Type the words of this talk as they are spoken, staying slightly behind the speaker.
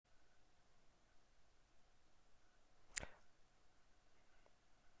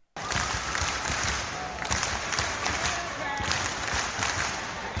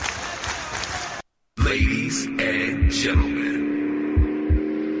gentlemen,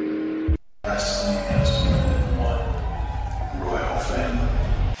 wrestling has more than one royal family.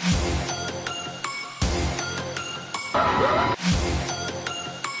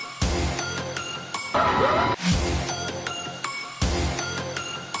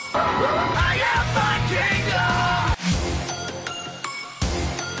 I am the kingdom!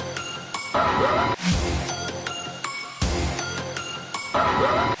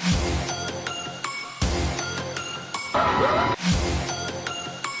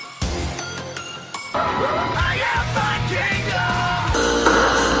 I am the kingdom!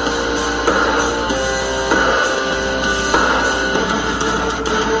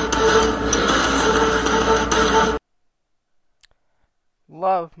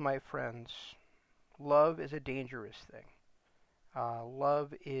 Love, my friends. Love is a dangerous thing.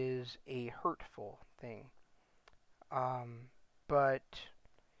 Love is a hurtful thing. But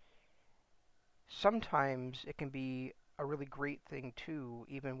sometimes it can be a really great thing too,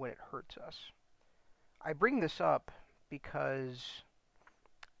 even when it hurts us. I bring this up because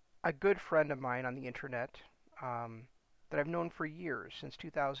a good friend of mine on the internet, that I've known for years, since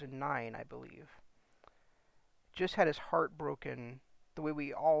 2009, I believe, just had his heart broken the way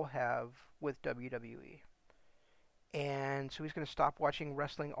we all have with WWE. And so he's going to stop watching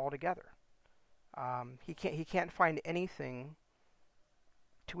wrestling altogether. He can't find anything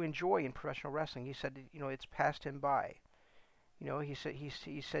to enjoy in professional wrestling. He said, it's passed him by. He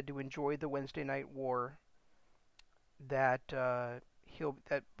said to enjoy the Wednesday Night War. That he'll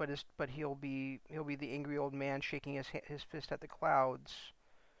be the angry old man shaking his fist at the clouds,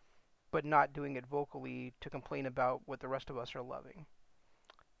 but not doing it vocally to complain about what the rest of us are loving.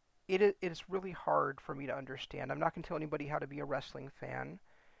 It is really hard for me to understand. I'm not going to tell anybody how to be a wrestling fan.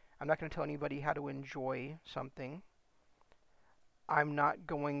 I'm not going to tell anybody how to enjoy something. I'm not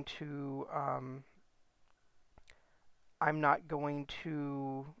going to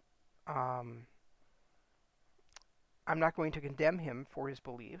condemn him for his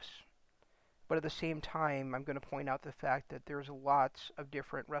beliefs, but at the same time, I'm going to point out the fact that there's lots of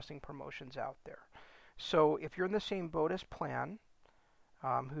different wrestling promotions out there. So if you're in the same boat as Plan,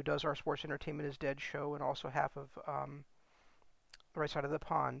 who does our Sports Entertainment is Dead show and also half of The Right Side of the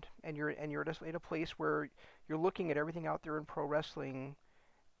Pond, and you're at a place where you're looking at everything out there in pro wrestling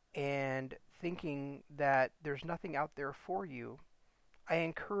and thinking that there's nothing out there for you, I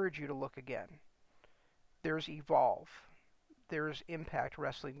encourage you to look again. There's Evolve. There's Impact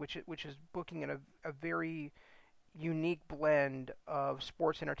Wrestling, which is booking in a very unique blend of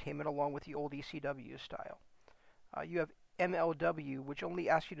sports entertainment along with the old ECW style. You have MLW, which only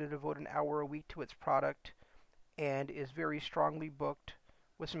asks you to devote an hour a week to its product and is very strongly booked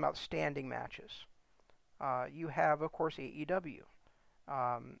with some outstanding matches. You have, of course, AEW.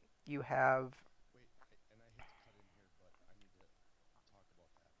 You have... Wait, and I hate to cut in here, but I need to talk about that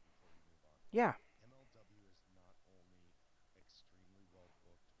before we move on. Yeah. MLW is not only extremely well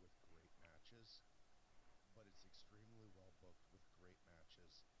booked with great matches, but it's extremely well booked with great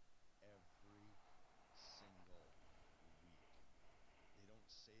matches every single week. They don't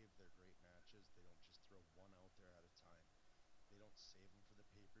save their great matches. They don't just throw one out there at a time. They don't save them for the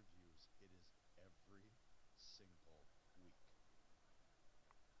pay-per-views. It is every single week.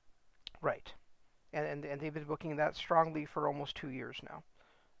 Right. And they've been booking that strongly for almost 2 years now.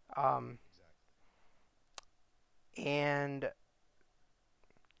 Exactly. And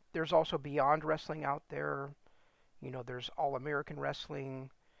there's also Beyond Wrestling out there. There's All American Wrestling.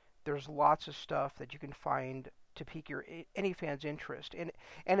 There's lots of stuff that you can find to pique any fan's interest.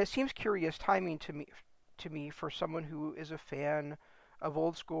 And it seems curious timing to me for someone who is a fan of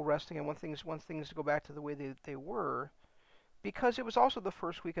old school wrestling and wants things to go back to the way they were, because it was also the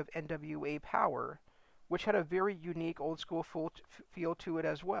first week of NWA Power, which had a very unique old school feel to it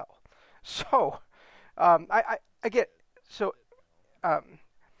as well. So, I get so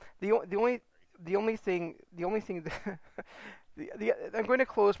the only thing that I'm going to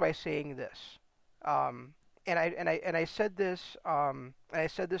close by saying this, and I said this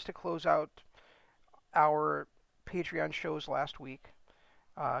to close out our Patreon shows last week,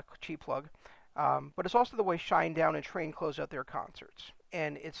 cheap plug. But it's also the way Shinedown and Train close out their concerts.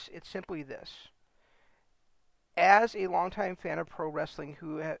 And it's simply this. As a longtime fan of pro wrestling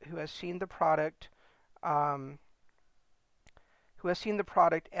who has seen the product ebb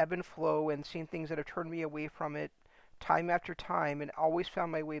and flow and seen things that have turned me away from it time after time and always found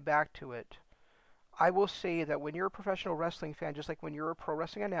my way back to it, I will say that when you're a professional wrestling fan, just like when you're a pro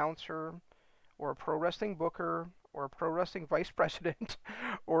wrestling announcer or a pro wrestling booker or a pro wrestling vice president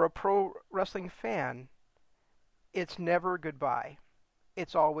or a pro wrestling fan, it's never goodbye.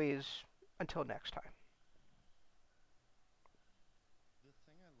 It's always until next time.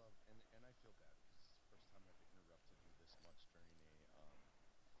 feel bad because it's the first time I've interrupted you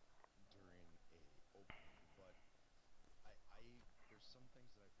this much during a opening, but I there's some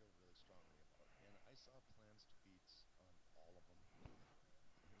things that I feel really strongly about, and I saw plans tweets on all of them.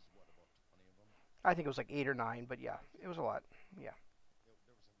 There's what, about 20 of them, I think it was like 8 or 9, but and yeah, I it feel was a lot. Yeah. there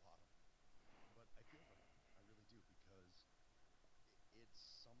was a lot of them, but I feel for them. I really do because it's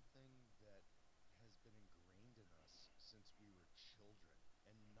something that has been ingrained in us since we were children,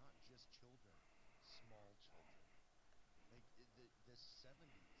 and not just children, small children. Like the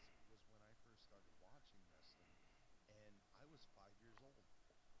 70s was when I first started watching wrestling, and I was 5 years old.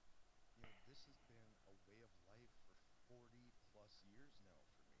 This has been a way of life for 40 plus years now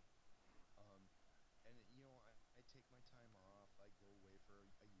for me. Um, and I take my time off. I go away for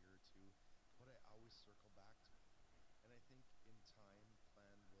a year or two, but I always circle back to it. And I think in time,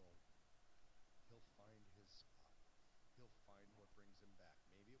 Plan will he'll find his spot. He'll find what brings him back.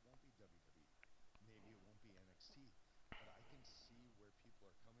 Maybe it won't be WWE. Maybe it won't be NXT. But I can see where people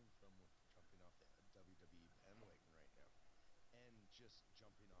are coming from with jumping off the WWE bandwagon right now and just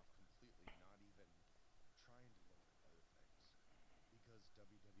jumping off completely, not even trying to look at other things. Because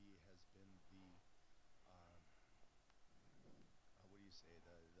WWE has been the um, what do you say,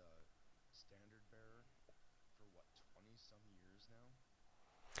 the standard bearer for what, 20 some years now,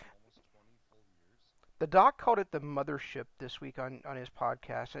 almost 20 full years. The doc called it the mothership this week on his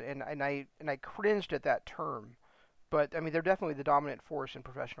podcast, and I cringed at that term. But I mean, they're definitely the dominant force in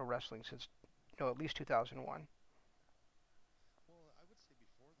professional wrestling since at least 2001. Well, I would say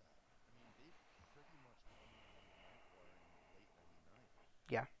before that. I mean, they pretty much won the Monday Night War in late '99,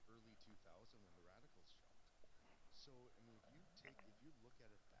 Yeah. early 2000 when the Radicals jumped. So, I mean, if you look at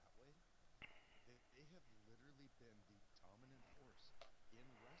it that way, they have literally been the dominant force in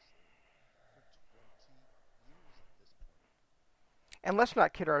wrestling for 20 years at this point. And let's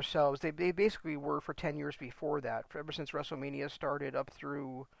not kid ourselves. They basically were for 10 years before that, ever since WrestleMania started up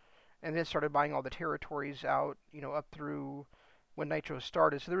through, and then started buying all the territories out, up through when Nitro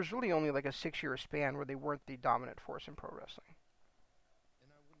started. So there was really only like a 6 year span where they weren't the dominant force in pro wrestling.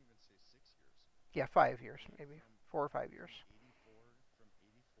 And I wouldn't even say 6 years. Yeah, 5 years, maybe From 4 or 5 years. from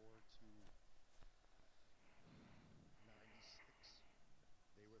 84 to 96,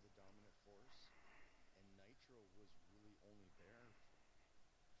 they were the dominant force, and Nitro was really only there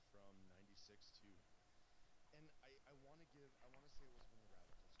from 96 to, and I want to say it was when the Radicals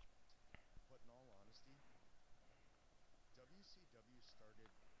jumped, but in all honesty, WCW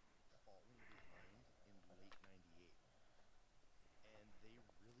started falling behind in late 98, and they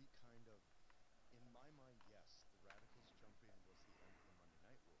really kind of, in my mind, yes, the Radicals jumping was the end of the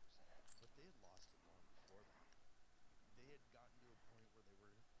Monday Night Wars, but they had lost it long before that. They had gotten to a point where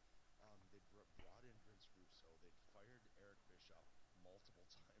they'd brought in Vince Russo, they'd fired Eric Bischoff multiple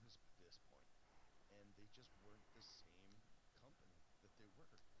times by this point, and they just weren't the same company that they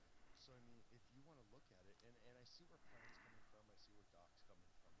were. So, I mean, if you want to look at it, and I see where Plan's coming from, I see where Doc's coming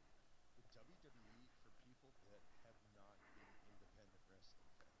from. With WWE, for people that have not been independent wrestling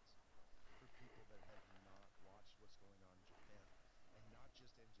fans, for people that have not watched what's going on in Japan, and not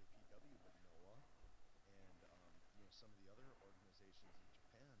just NJPW, but Noah, and some of the other organizations in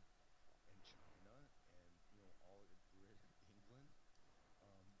Japan and China, and all England,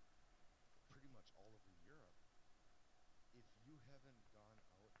 um, pretty much all over Europe. If you haven't gone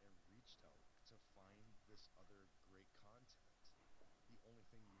out and reached out to find this other great content, the only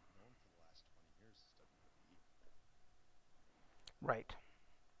thing you've known for the last 20 years is WWE. Right.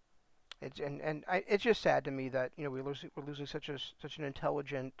 It's just sad to me that we're losing such an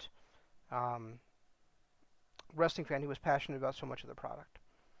intelligent um, wrestling fan who was passionate about so much of the product.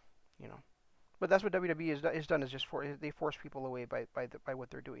 You know. But that's what WWE has done, is just they force people away by what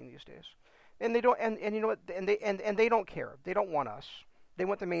they're doing these days, and they don't, and you know what, and they don't care. They don't want us. They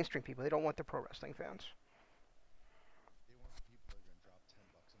want the mainstream people. They don't want the pro wrestling fans. They want the people that are going to drop $10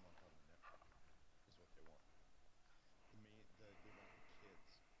 a month on the network, is what they want. They want the kids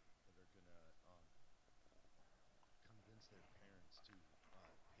that are going to convince their parents to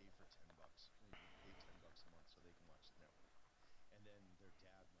pay for $10, pay $10 a month so they can watch the network, and then their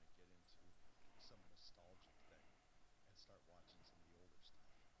dad might get into some nostalgic thing and start watching some of the older stuff.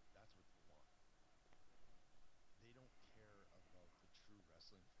 That's what they want. They don't care about the true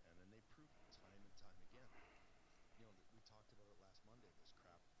wrestling fan, and they prove it time and time again.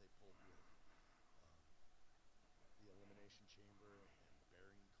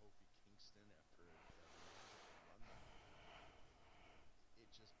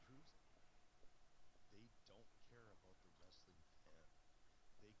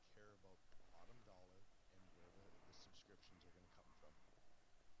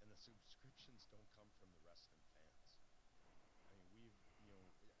 wrestling fans. I mean,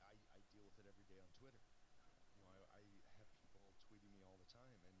 I deal with it every day on Twitter. I have people tweeting me all the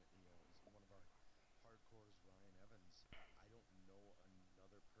time, and is one of our hardcores, Ryan Evans. I don't know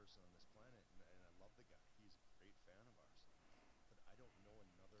another person on this planet, and I love the guy. He's a great fan of ours, but I don't know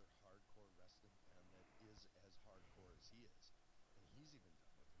another hardcore wrestling fan that is as hardcore as he is, and he's even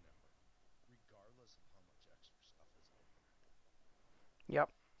done with the network, regardless of how much extra stuff is out there. Yep.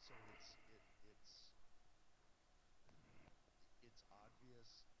 So it's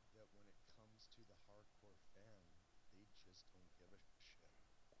obvious that when it comes to the hardcore fan, they just don't give a shit.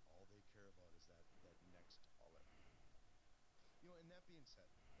 All they care about is that next dollar. And that being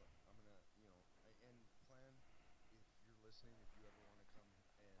said, look, I'm gonna, and plan, if you're listening, if you ever want to come and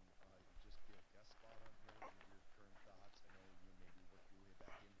just be a guest spot on here, give your current thoughts. I know you maybe work your way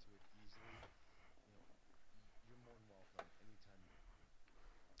back into it easily. You're more than welcome anytime you want.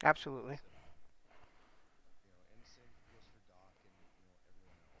 Absolutely. And same goes for Doc and everyone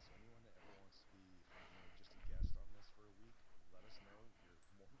else. Anyone that ever wants to be just a guest on this for a week, let us know. You're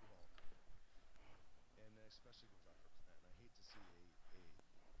more than welcome. And that especially goes out for Plant. I hate to see a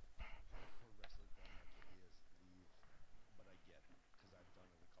hardcore wrestling fan like he is leave, but I get it because I've done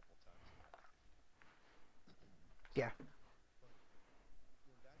it a couple times in my life. Yeah. But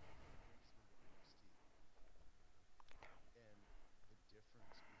that kind of brings me to NXT and the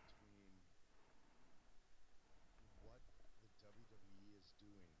difference between what the WWE is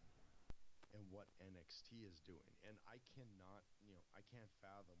doing and what NXT is doing. And I cannot, I can't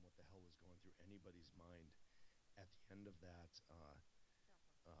fathom what the hell was going through anybody's mind at the end of that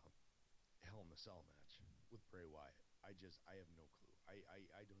Hell in a Cell match with Bray Wyatt. I have no clue.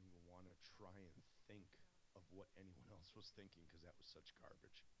 I don't even want to try and think of what anyone else was thinking because that was such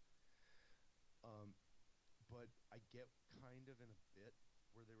garbage. But I get kind of in a bit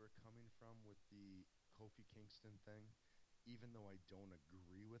where they were coming from with the Kofi Kingston thing, even though I don't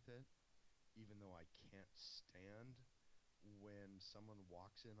agree with it, even though I can't stand when someone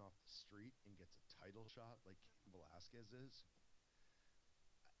walks in off the street and gets a title shot like Cain Velasquez is.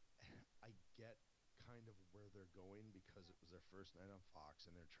 I get kind of where they're going because it was their first night on Fox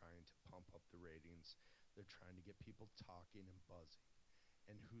and they're trying to pump up the ratings. They're trying to get people talking and buzzing.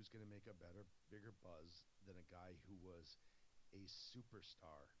 And who's going to make a bigger buzz than a guy who was a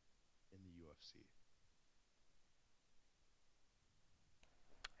superstar in the UFC?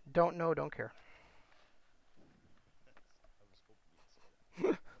 Don't know, don't care. I was hoping you'd say that. But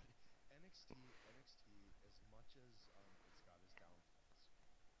NXT, as much as it's got its downfalls,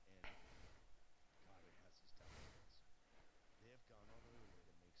 and God, it has its downfalls, they have gone out of their way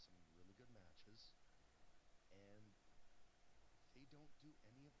to make some really good matches, and they don't do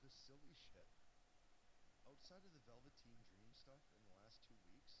any of the silly shit. Outside of the Velveteen Dream stuff in the last 2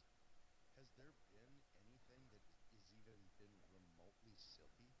 weeks, has there been anything that has even been remotely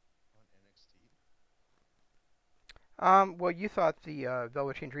silly on NXT? Well, you thought the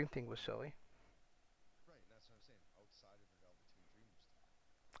Velveteen Dream thing was silly. Right, that's what I'm saying. Outside of the Velveteen Dream stuff.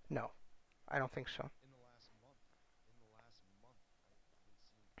 No, I don't think so. In the last month, I haven't seen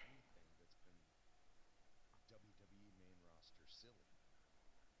anything that's been WWE main roster silly.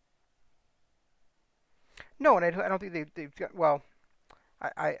 No, and I don't think they've got, well,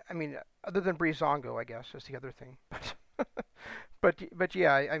 I mean, other than Breezango, I guess, is the other thing. But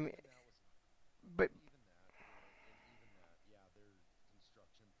yeah, I mean, but Even that, yeah, their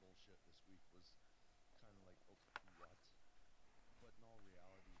construction bullshit this week was kind of like, okay, what? But in all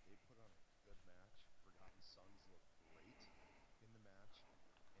reality, they put on a good match. Forgotten Sons looked great in the match,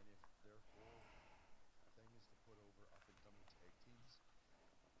 and if their whole thing is to put over up and coming tag teams,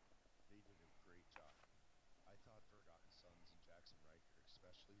 they did a great job. I thought Forgotten Sons and Jackson Riker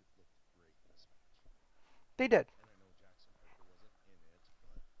especially looked great in this match. they did. And I know Jackson Riker wasn't in it, but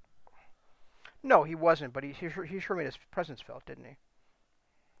No, he wasn't, but he sure made his presence felt, didn't he?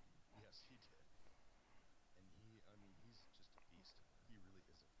 yes, he did. And he's just a beast. He really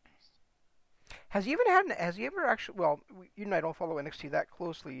is a beast. Has he ever actually? Well, you and I don't follow NXT that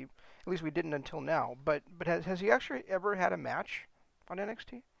closely. At least we didn't until now. But has he actually ever had a match on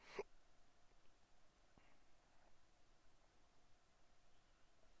NXT?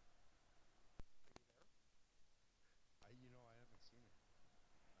 I haven't seen it.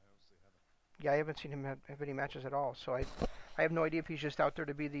 I honestly haven't. Yeah, I haven't seen him have any matches at all. So I have no idea if he's just out there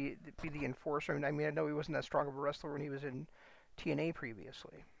to be the enforcer. I mean, I know he wasn't that strong of a wrestler when he was in TNA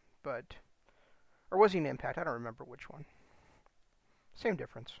previously, but or was he in Impact? I don't remember which one. Same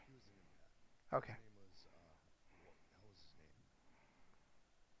difference. He was an Impact. Okay. His name was what the hell was his name?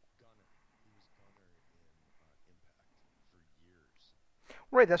 Gunner. He was Gunner in Impact for years.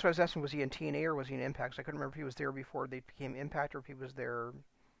 Right, that's what I was asking. Was he in TNA or was he in Impact? 'Cause I couldn't remember if he was there before they became Impact or if he was there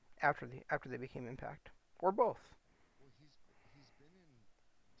after they became Impact, or both. Well, he's been in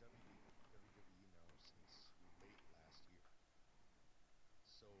WWE now since late last year,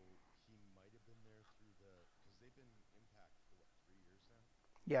 so he might have been there through the because they've been Impact for what 3 years now.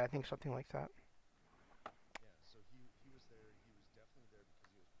 Yeah, I think something like that. Yeah, so he was there. He was definitely there because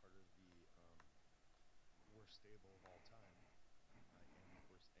he was part of the worst stable of all time and the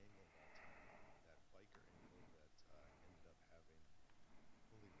worst angle of all time, that biker angle that ended up having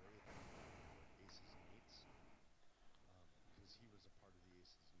Bully Ray there for Aces and Eights, because he was a part of the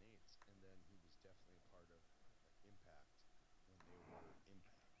Aces and Eights, and then he was definitely a part of Impact when they were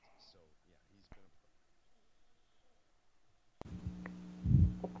Impact. So yeah, he's been a part.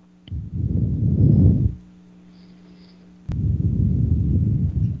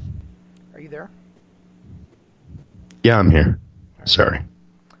 Are you there? Yeah, I'm here. Sorry.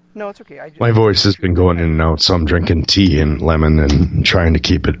 No, it's okay. My voice has been going in and out, so I'm drinking tea and lemon and trying to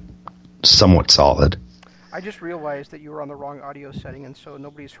keep it somewhat solid. I just realized that you were on the wrong audio setting, and so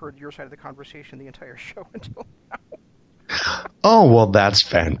nobody's heard your side of the conversation the entire show until now. Oh, well, that's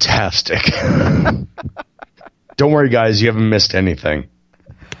fantastic. Don't worry, guys. You haven't missed anything.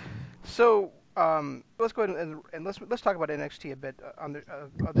 So, let's go ahead and let's talk about NXT a bit on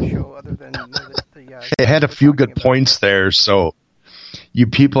the show, other than It had a we're few talking good about. points there, so you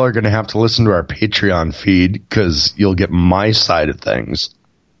people are going to have to listen to our Patreon feed because you'll get my side of things.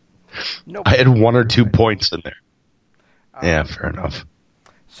 No, I had one or two points in there. Um, Yeah, fair enough.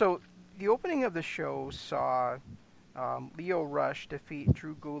 So, the opening of the show saw Lio Rush defeat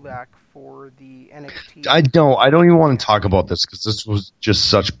Drew Gulak for the NXT. I don't even want to talk about this because this was just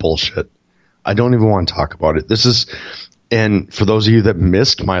such bullshit. I don't even want to talk about it. This is, and for those of you that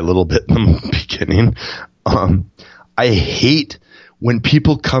missed my little bit in the beginning, I hate when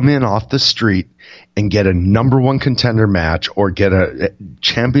people come in off the street and get a number one contender match or get a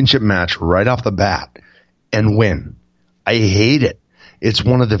championship match right off the bat and win. I hate it. It's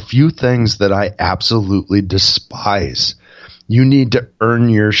one of the few things that I absolutely despise. You need to earn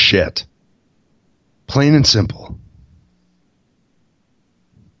your shit. Plain and simple.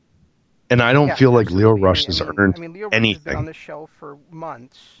 And I don't Yeah, feel like Lio absolutely. Rush has earned Lio Rush has been on anything. the shelf for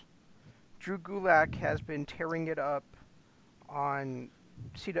months. Drew Gulak has been tearing it up in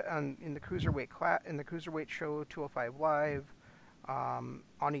the cruiserweight show 205 Live,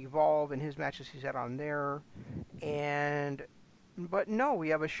 on Evolve and his matches he's had on there, but no, we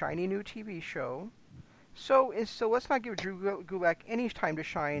have a shiny new TV show. So let's not give Drew Gulak any time to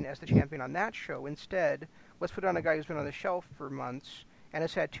shine as the champion on that show. Instead, let's put on a guy who's been on the shelf for months and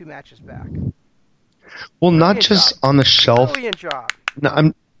has had 2 matches back. Well, not Brilliant just job. on the shelf. Brilliant job.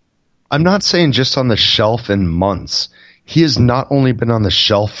 No, I'm not saying just on the shelf in months. He has not only been on the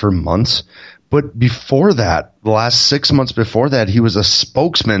shelf for months, but before that, the last 6 months before that, he was a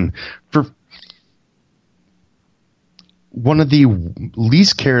spokesman for one of the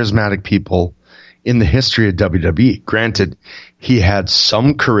least charismatic people in the history of WWE. Granted, he had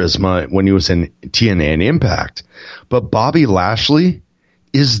some charisma when he was in TNA and Impact, but Bobby Lashley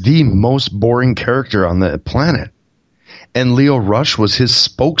is the most boring character on the planet. And Lio Rush was his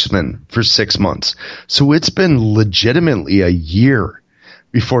spokesman for 6 months. So it's been legitimately a year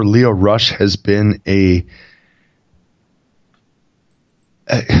before Lio Rush has been been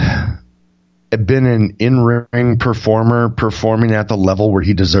an in-ring performer performing at the level where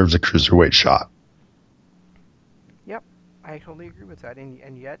he deserves a cruiserweight shot. Yep, I totally agree with that.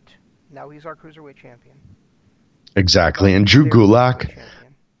 And yet, now he's our cruiserweight champion. Exactly. And Drew Their Gulak, cruiserweight champion.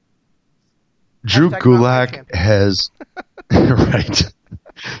 Drew Hashtag not my Gulak champion. has right.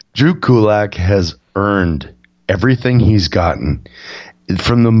 Drew Gulak has earned everything he's gotten.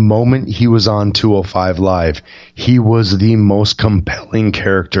 From the moment he was on 205 Live, he was the most compelling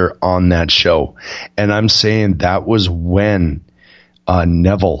character on that show. And I'm saying that was when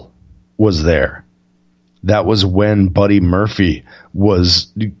Neville was there. That was when Buddy Murphy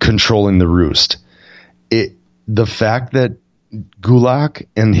was controlling the roost. The fact that Gulak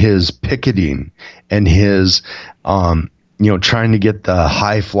and his picketing and his, trying to get the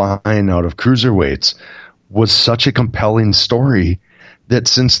high flying out of cruiserweights was such a compelling story that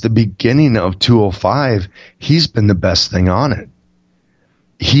since the beginning of 205, he's been the best thing on it.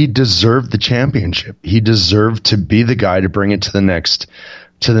 He deserved the championship. He deserved to be the guy to bring it to the next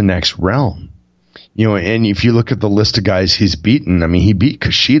realm. And if you look at the list of guys he's beaten, I mean, he beat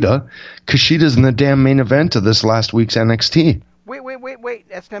Kushida. Kushida's in the damn main event of this last week's NXT. Wait.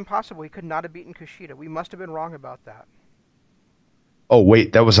 That's impossible. He could not have beaten Kushida. We must have been wrong about that. Oh,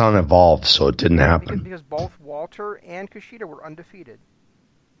 wait, that was on Evolve, so it didn't happen. Because both Walter and Kushida were undefeated.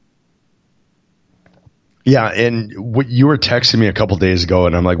 Yeah, and what you were texting me a couple days ago,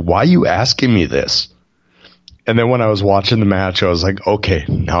 and I'm like, why are you asking me this? And then when I was watching the match, I was like, okay,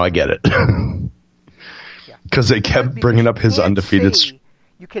 now I get it. Because they kept bringing up his undefeated.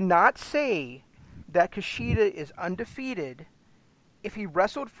 You cannot say that Kushida is undefeated if he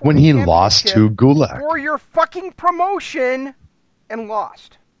wrestled for when he lost to Gulak for your fucking promotion and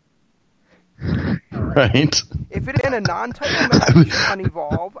lost. Right. If it had been a non-title match on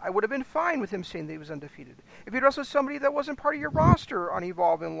Evolve, I would have been fine with him saying that he was undefeated. If he'd wrestled somebody that wasn't part of your roster on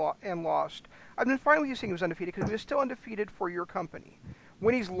Evolve and lost, I've been fine with you saying he was undefeated because he was still undefeated for your company.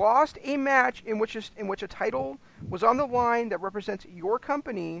 When he's lost a match in which a title was on the line that represents your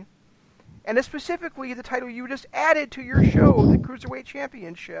company, and it's specifically the title you just added to your show, the Cruiserweight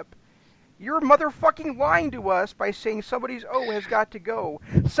Championship, you're motherfucking lying to us by saying somebody's O has got to go.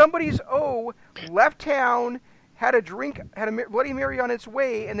 Somebody's O left town, had a drink, had a Bloody Mary on its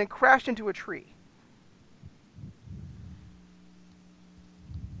way, and then crashed into a tree.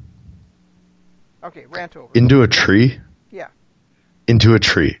 Okay, rant over. Into a tree? Yeah. Into a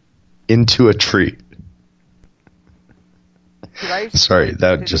tree. Into a tree. Sorry,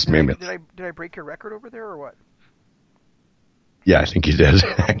 that just made me... Did I break your record over there, or what? Yeah, I think you did,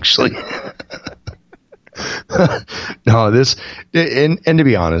 actually. No, this... And to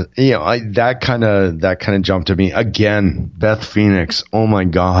be honest, you know, that kind of jumped at me. Again, Beth Phoenix. Oh, my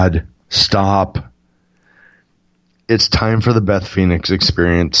God. Stop. It's time for the Beth Phoenix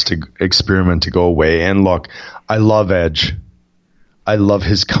experiment to go away. And look, I love Edge. I love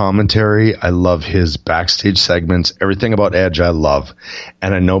his commentary. I love his backstage segments. Everything about Edge I love.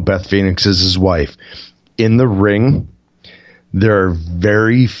 And I know Beth Phoenix is his wife. In the ring, there are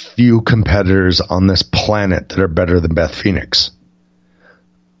very few competitors on this planet that are better than Beth Phoenix.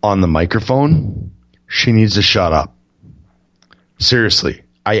 On the microphone, she needs to shut up. Seriously.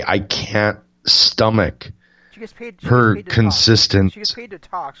 I can't stomach her consistent... She gets paid to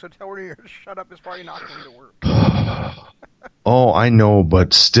talk, so tell her to shut up is probably not going to work. Oh, I know,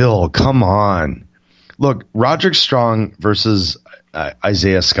 but still, come on. Look, Roderick Strong versus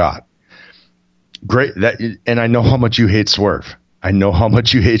Isaiah Scott. Great, and I know how much you hate Swerve. I know how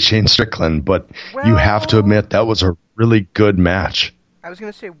much you hate Shane Strickland, but you have to admit that was a really good match. I was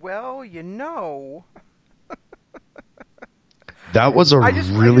going to say, well, you know... That was a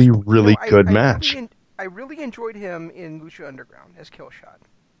really good match. I really enjoyed him in Lucha Underground as Killshot.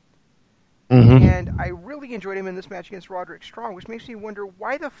 Mm-hmm. And I really enjoyed him in this match against Roderick Strong, which makes me wonder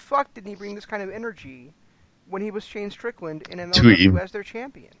why the fuck didn't he bring this kind of energy when he was Shane Strickland in MLW as their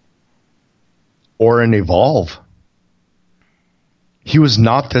champion? Or in Evolve. He was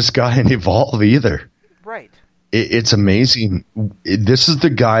not this guy in Evolve either. Right. It's amazing. This is the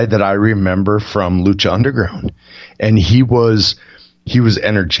guy that I remember from Lucha Underground. And he was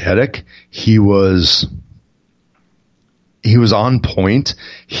energetic. He was on point.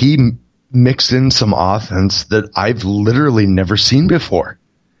 He mixed in some offense that I've literally never seen before.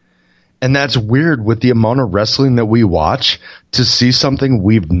 And that's weird with the amount of wrestling that we watch. To see something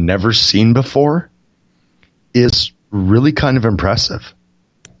we've never seen before is really kind of impressive.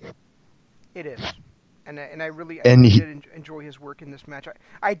 It is. And I really did enjoy his work in this match.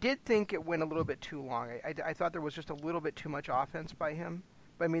 I did think it went a little bit too long. I thought there was just a little bit too much offense by him.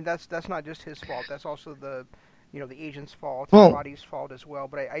 But I mean, that's not just his fault. That's also the agent's fault, Roddy's fault as well.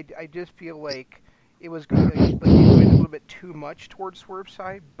 But I just feel like it was going a little bit too much towards Swerve's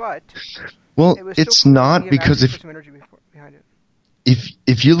side. But it's not, because if some energy behind it.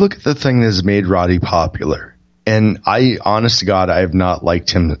 If you look at the thing that has made Roddy popular, and honest to God, I have not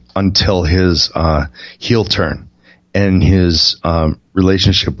liked him until his heel turn and his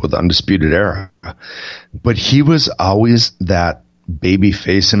relationship with Undisputed Era. But he was always that baby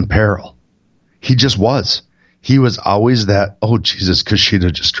face in peril. He just was. He was always that, oh, Jesus,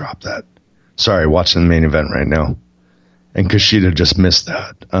 Kushida just dropped that. Sorry, watching the main event right now. And Kushida just missed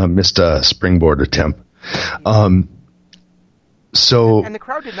that. Missed a springboard attempt. And the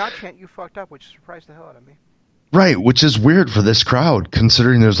crowd did not chant, "You fucked up," which surprised the hell out of me. Right, which is weird for this crowd,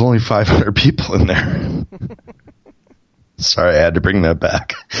 considering there's only 500 people in there. Sorry, I had to bring that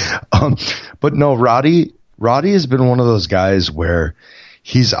back. But no, Roddy has been one of those guys where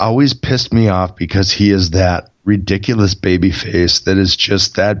he's always pissed me off because he is that ridiculous baby face that is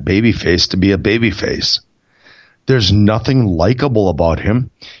just that baby face to be a baby face. There's nothing likable about him.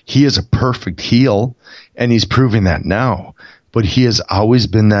 He is a perfect heel, and he's proving that now. But he has always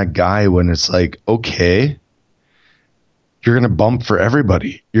been that guy when it's like, okay, you're going to bump for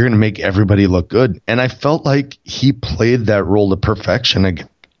everybody. You're going to make everybody look good. And I felt like he played that role to perfection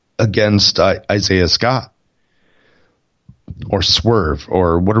against Isaiah Scott. or Swerve,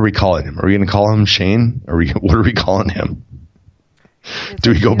 or what are we calling him? Are we going to call him Shane? What are we calling him?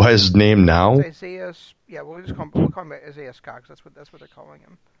 Do we go by his name now? Isaiah. Yeah, we'll call him Isaiah Scott. That's what they're calling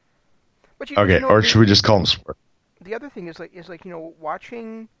him. But Okay, or should we just call him Swerve? The other thing is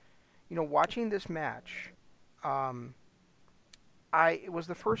watching this match. It was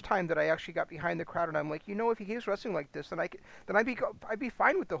the first time that I actually got behind the crowd, and I'm like, if he keeps wrestling like this, then I'd be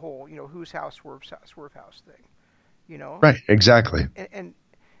fine with the whole whose house Swerve house thing, Right, exactly. And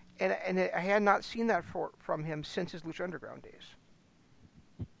I had not seen that from him since his Lucha Underground days.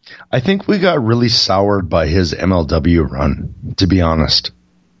 I think we got really soured by his MLW run, to be honest.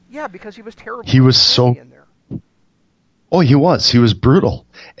 Yeah, because he was terrible. He was so. Oh, he was. He was brutal,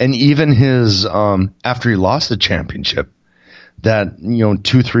 and even his after he lost the championship, that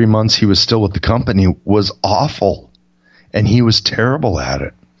 2-3 months he was still with the company was awful, and he was terrible at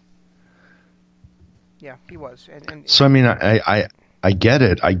it. Yeah, he was. And so I mean, I get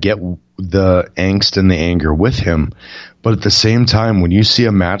it. I get the angst and the anger with him, but at the same time, when you see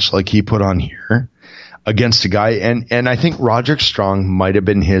a match like he put on here against a guy, and I think Roderick Strong might have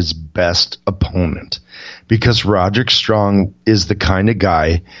been his best opponent, because Roderick Strong is the kind of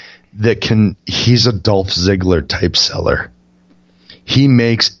guy that he's a Dolph Ziggler type seller. He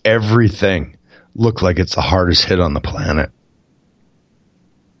makes everything look like it's the hardest hit on the planet.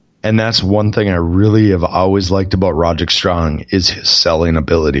 And that's one thing I really have always liked about Roderick Strong is his selling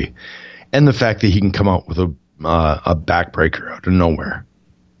ability, and the fact that he can come out with a backbreaker out of nowhere.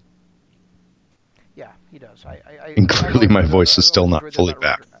 Yeah, he does. And clearly my voice is still not fully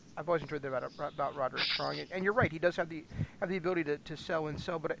back. I've always enjoyed that about Roderick Strong, and you're right. He does have the ability to sell and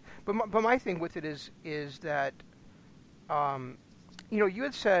sell. But my thing with it is that, you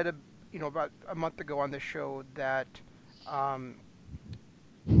had said about a month ago on this show that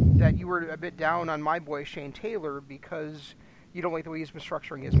that you were a bit down on my boy Shane Taylor because you don't like the way he's been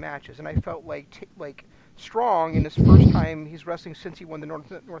structuring his matches, and I felt like Strong in his first time he's wrestling since he won the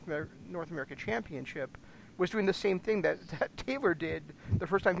North America Championship was doing the same thing that Taylor did the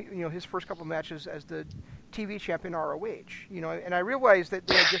first time, his first couple matches as the TV champion ROH, and I realized that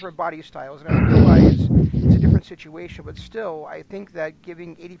they had different body styles, and I realize it's a different situation, but still, I think that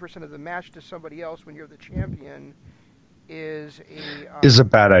giving 80% of the match to somebody else when you're the champion is a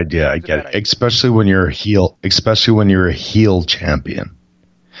bad idea. I get it, especially when you're a heel champion.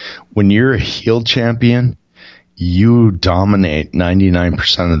 When you're a heel champion, you dominate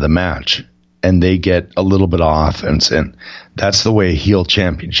 99% of the match, and they get a little bit of offense in. That's the way a heel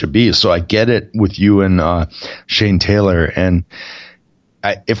champion should be. So I get it with you and Shane Taylor. And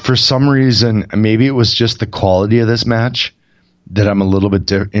if for some reason, maybe it was just the quality of this match that I'm a little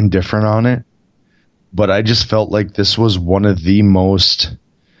bit indifferent on it, but I just felt like this was one of the most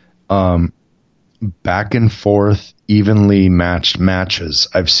back and forth, evenly matched matches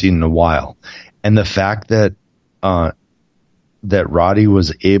I've seen in a while. And the fact that that Roddy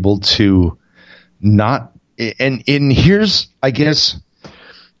was able to not, and here's, I guess,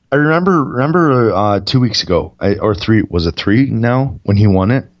 I remember 2 weeks ago, or three, was it 3 now, when he won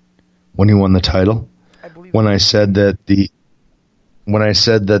the title? I believe when I said that the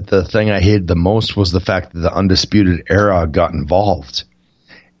thing I hated the most was the fact that the Undisputed Era got involved.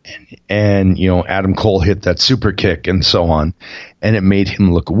 And Adam Cole hit that super kick and so on, and it made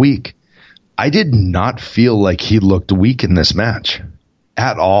him look weak. I did not feel like he looked weak in this match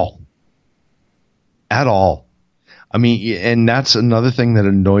at all. At all. I mean, and that's another thing that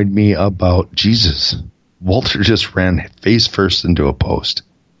annoyed me about Jesus. Walter just ran face first into a post.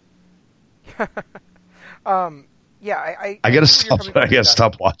 Yeah, I gotta stop. I gotta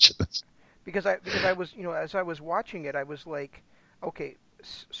stop watching this because I was as I was watching it, I was like, okay,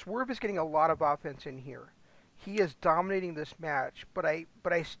 Swerve is getting a lot of offense in here. He is dominating this match, but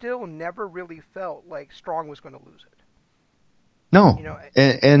I still never really felt like Strong was going to lose it. No,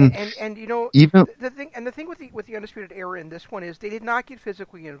 and even the thing with the Undisputed Era in this one is they did not get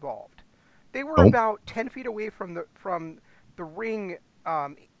physically involved. They were Nope. about 10 feet away from the ring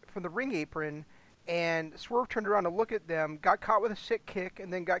apron. And Swerve turned around to look at them, got caught with a sick kick,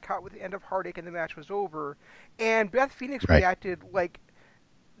 and then got caught with the end of Heartache, and the match was over. And Beth Phoenix reacted like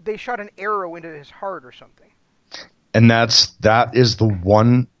they shot an arrow into his heart or something. And that is the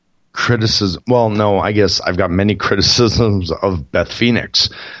one criticism. Well, no, I guess I've got many criticisms of Beth Phoenix,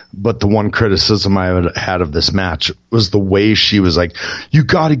 but the one criticism I had of this match was the way she was like, "You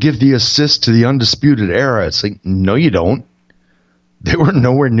got to give the assist to the Undisputed Era." It's like, no, you don't. They were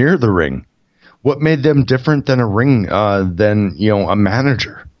nowhere near the ring. What made them different than a ring, than a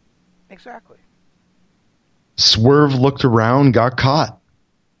manager? Exactly. Swerve looked around, got caught.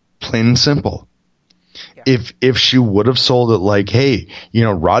 Plain and simple. Yeah. If she would have sold it like, hey,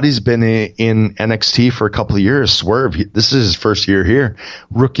 Roddy's been in NXT for a couple of years, Swerve, this is his first year here,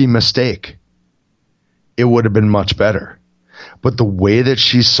 rookie mistake, it would have been much better. But the way that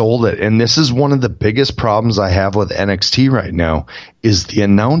she sold it, and this is one of the biggest problems I have with NXT right now, is the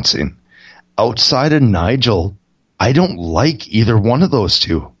announcing. Outside of Nigel, I don't like either one of those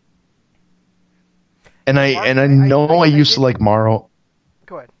two. And I know I used to like Mauro.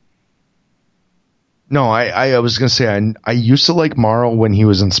 Go ahead. No, I was going to say I used to like Mauro when he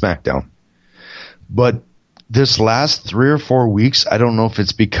was in SmackDown. But this last 3 or 4 weeks, I don't know if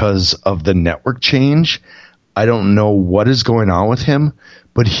it's because of the network change. I don't know what is going on with him,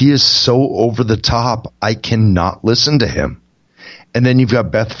 but he is so over the top, I cannot listen to him. And then you've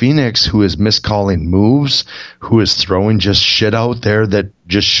got Beth Phoenix, who is miscalling moves, who is throwing just shit out there that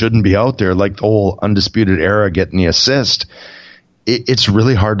just shouldn't be out there, like the whole Undisputed Era getting the assist. It's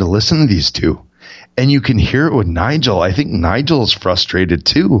really hard to listen to these two. And you can hear it with Nigel. I think Nigel is frustrated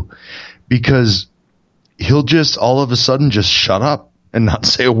too, because he'll just all of a sudden just shut up and not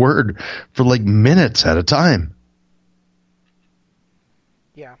say a word for like minutes at a time.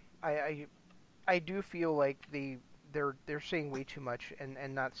 Yeah, I do feel like they're saying way too much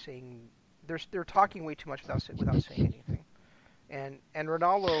and not saying they're talking way too much without saying anything. And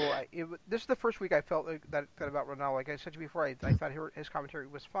Ronaldo, this is the first week I felt that about Ronaldo. Like I said to you before, I thought his commentary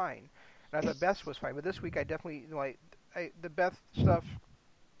was fine, and I thought Beth's was fine. But this week I definitely the Beth stuff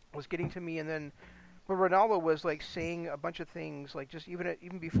was getting to me, and then. But Ronaldo was like saying a bunch of things, like just even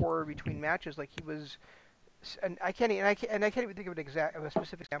before between matches, like he was, and I can't even think of a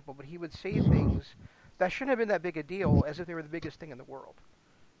specific example, but he would say things that shouldn't have been that big a deal, as if they were the biggest thing in the world.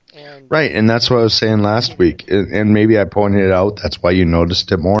 And right, and that's what I was saying last week, and maybe I pointed it out. That's why you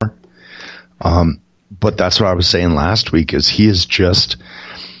noticed it more. But that's what I was saying last week. Is he is just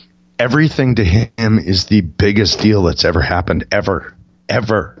everything to him is the biggest deal that's ever happened ever.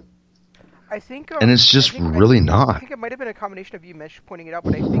 I think, and it's just really not. I think it might have been a combination of you pointing it out,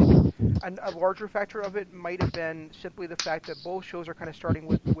 but I think a larger factor of it might have been simply the fact that both shows are kind of starting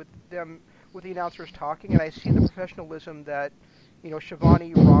with the announcers talking, and I see the professionalism that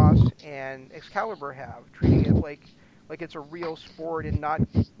Shivani, Ross, and Excalibur have, treating it like it's a real sport and not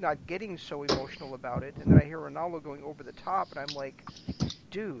getting so emotional about it. And then I hear Ronaldo going over the top, and I'm like,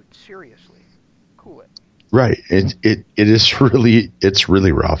 dude, seriously, cool it. Right. It's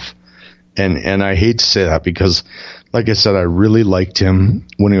really rough. And I hate to say that because, like I said, I really liked him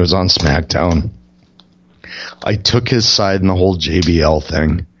when he was on SmackDown. I took his side in the whole JBL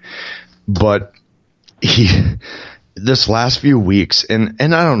thing. But this last few weeks, and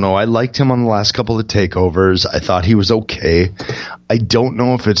I don't know, I liked him on the last couple of takeovers. I thought he was okay. I don't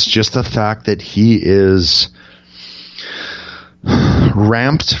know if it's just the fact that he is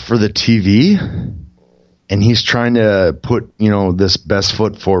ramped for the TV. And he's trying to put, this best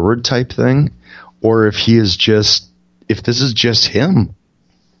foot forward type thing, or if if this is just him.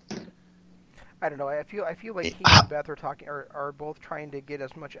 I don't know. I feel like he and Beth are both trying to get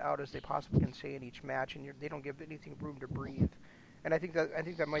as much out as they possibly can say in each match, and they don't give anything room to breathe. And I think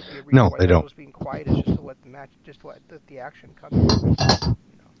that might be a reason why Nigel's being quiet, is just to let the match, just to let the action come in.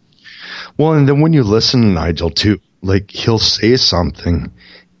 Well, and then when you listen to Nigel too, like he'll say something.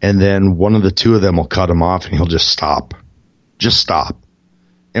 And then one of the two of them will cut him off and he'll just stop.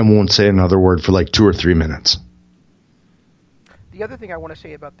 And won't say another word for like 2 or 3 minutes. The other thing I want to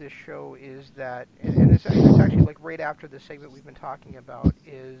say about this show is that, and it's actually like right after the segment we've been talking about,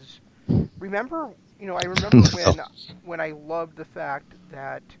 is remember, I remember when I loved the fact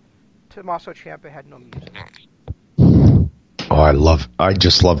that Tommaso Ciampa had no music. Oh, I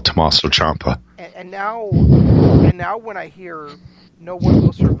just love Tommaso Ciampa. And now when I hear No One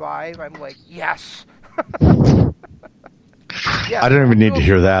Will Survive, I'm like, yes. I don't even need to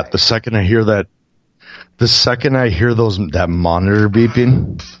hear that. The second I hear that, that monitor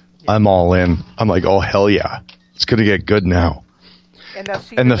beeping, I'm all in. I'm like, oh hell yeah, it's gonna get good now.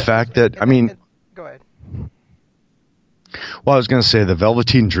 And the fact that go ahead. Well, I was going to say the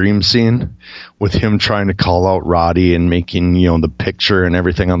Velveteen Dream scene with him trying to call out Roddy and making, the picture and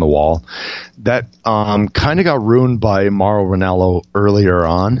everything on the wall, that kind of got ruined by Mauro Ranallo earlier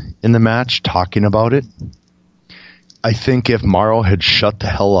on in the match talking about it. I think if Mauro had shut the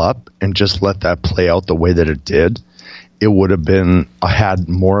hell up and just let that play out the way that it did, it would have had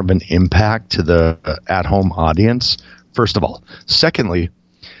more of an impact to the at-home audience, first of all. Secondly,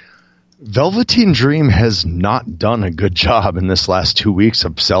 Velveteen Dream has not done a good job in this last 2 weeks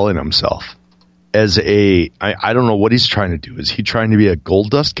of selling himself as I don't know what he's trying to do. Is he trying to be a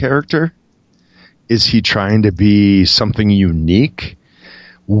Goldust character? Is he trying to be something unique?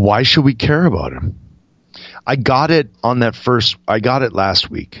 Why should we care about him? I got it on that first. I got it last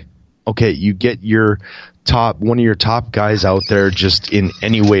week. Okay, you get one of your top guys out there just in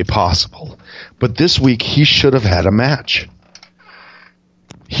any way possible. But this week he should have had a match.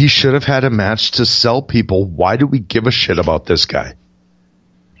 He should have had a match to sell people. Why do we give a shit about this guy?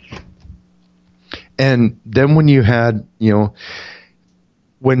 And then when you had,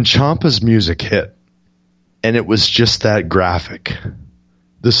 when Ciampa's music hit, and it was just that graphic.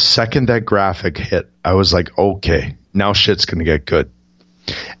 The second that graphic hit, I was like, okay, now shit's going to get good.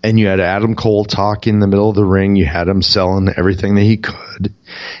 And you had Adam Cole talking in the middle of the ring. You had him selling everything that he could.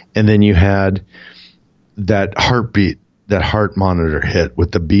 And then you had that heartbeat, that heart monitor hit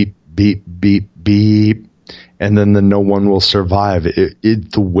with the beep, beep, beep, beep. And then the no one will survive.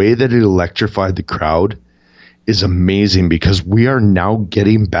 The way that it electrified the crowd is amazing because we are now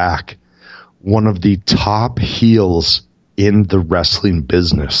getting back one of the top heels in the wrestling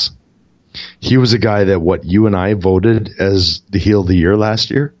business. He was a guy that you and I voted as the heel of the year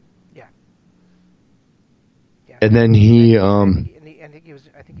last year. Yeah. And then he, I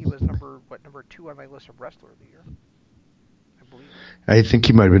think he was number 2 on my list of wrestler of the year. I believe. I think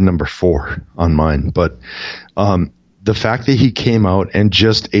he might have been number 4 on mine, but the fact that he came out and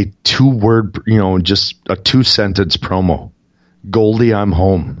just a 2-word, just a 2-sentence promo, Goldie, I'm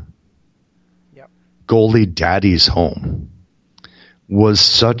home. Yep. Goldie, Daddy's home, was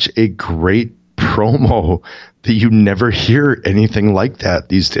such a great promo that you never hear anything like that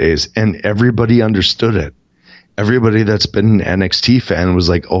these days, and everybody understood it. Everybody that's been an NXT fan was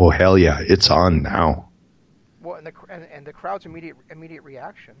like, "Oh hell yeah, it's on now." Well, and the crowd's immediate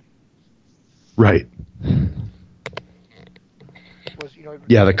reaction Right. was,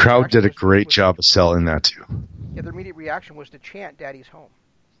 Yeah, the crowd did a great job of selling that too. Yeah, their immediate reaction was to chant "Daddy's home."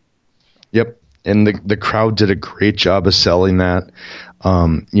 Yep. And the crowd did a great job of selling that.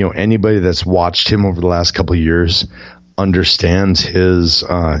 Anybody that's watched him over the last couple of years understands his,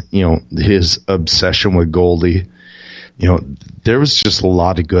 his obsession with Goldie. There was just a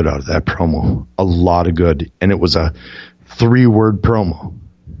lot of good out of that promo, a lot of good, and it was a 3-word promo.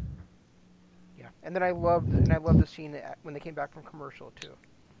 Yeah, and then I loved the scene when they came back from commercial too.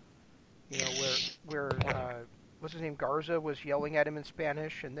 Where what's his name, Garza was yelling at him in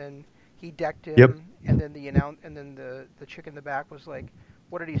Spanish, and then he decked him. Yep. And then the chick in the back was like,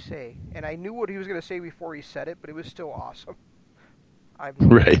 "What did he say?" And I knew what he was going to say before he said it, but it was still awesome.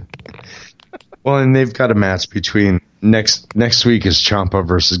 Right. Well, and they've got a match between next week is Ciampa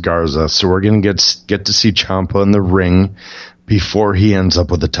versus Garza, so we're going to get to see Ciampa in the ring before he ends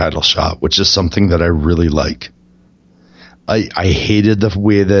up with a title shot, which is something that I really like. I hated the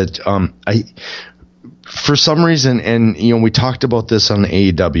way that for some reason, and we talked about this on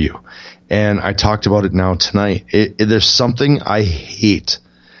AEW, and I talked about it now tonight. There's something I hate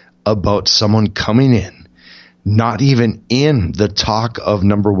about someone coming in, not even in the talk of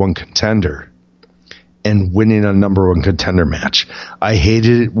number 1 contender, and winning a number 1 contender match. I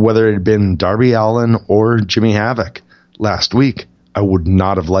hated it whether it had been Darby Allin or Jimmy Havoc last week. I would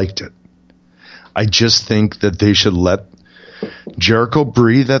not have liked it. I just think that they should let Jericho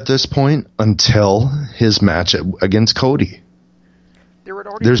breathe at this point until his match against Cody.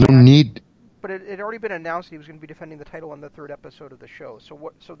 There's no need. But it had already been announced he was going to be defending the title on the 3rd episode of the show.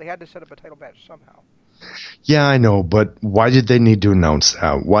 So they had to set up a title match somehow. Yeah, I know, but why did they need to announce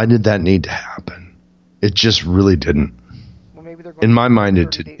that? Why did that need to happen? It just really didn't. Well, maybe they're going in my mind,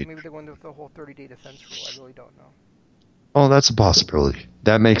 it didn't. Maybe they're going with the whole 30-day defense rule. I really don't know. Oh, that's a possibility.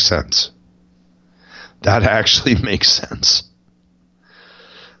 That makes sense. That actually makes sense.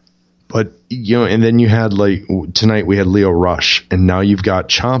 But, and then you had, tonight we had Lio Rush, and now you've got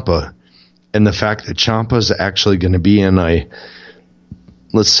Ciampa, and the fact that Ciampa's actually going to be in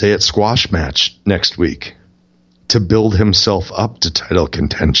let's say, a squash match next week to build himself up to title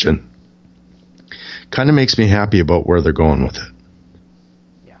contention kind of makes me happy about where they're going with it.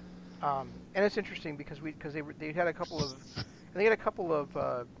 Yeah. And it's interesting because they had a couple of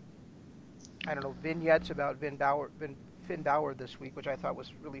vignettes about Finn Balor this week, which I thought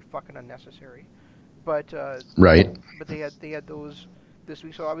was really fucking unnecessary. But right. But they had those this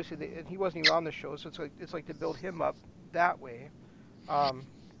week, so obviously and he wasn't even on the show, so it's like to build him up that way.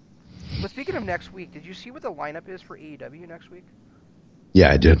 But speaking of next week, did you see what the lineup is for AEW next week?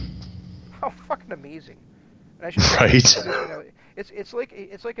 Yeah, I did. How fucking amazing! And I right. It's like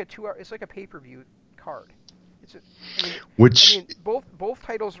a 2-hour. It's like a pay-per-view card. Both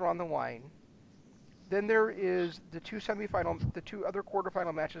titles are on the line. Then there is the 2 other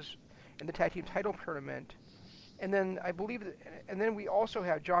quarterfinal matches in the tag team title tournament, and then then we also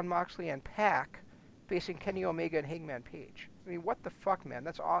have Jon Moxley and Pac facing Kenny Omega and Hangman Page. I mean, what the fuck, man?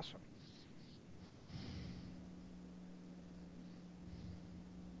 That's awesome.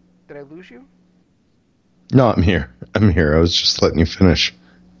 Did I lose you? No, I'm here. I'm here. I was just letting you finish.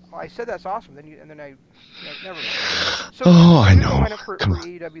 Oh, I said that's awesome. Then never mind. So, Oh, I here's the know. lineup for Come on.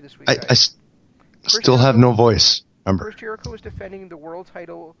 AEW this week, I guys. still have no voice. Remember. Chris Jericho is defending the world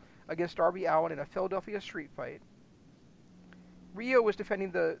title against Darby Allin in a Philadelphia street fight. Rio was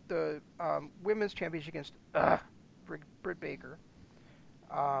defending the women's championship against Britt Baker.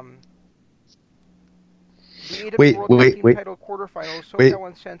 The AEW World Tag Team title quarterfinals. SoCal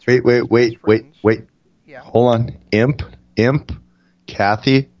Uncensored. Wait. Yeah. Hold on. Imp,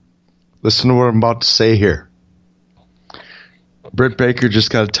 Kathy, listen to what I'm about to say here. Britt Baker just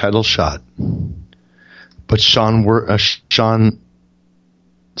got a title shot. But Sean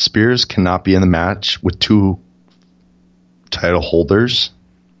Spears cannot be in the match with two title holders.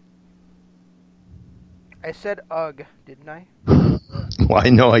 I said ugh, didn't I? Well, I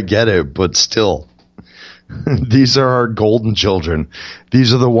know, I get it, but still. These are our golden children.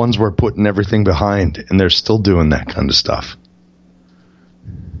 These are the ones we're putting everything behind, and they're still doing that kind of stuff.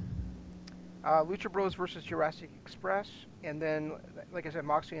 Lucha Bros versus Jurassic Express, and then, like I said,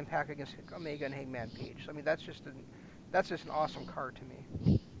 Moxley and Pac against Omega and Hangman Page. So, I mean, that's just an awesome card to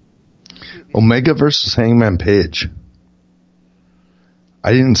me. Omega versus Hangman Page.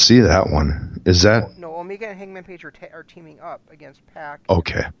 I didn't see that one. Is that? No, Omega and Hangman Page are teaming up against Pac.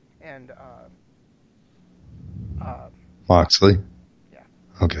 Okay. And Moxley. Yeah.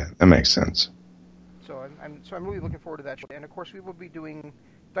 Okay, that makes sense. So I'm really looking forward to that show. And of course, we will be doing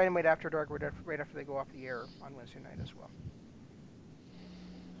Dynamite After Dark right after they go off the air on Wednesday night as well.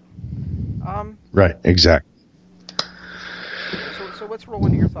 Right, exactly. So let's roll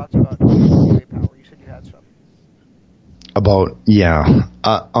into your thoughts about Ray Power. You said you had some.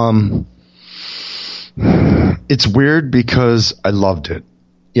 It's weird because I loved it.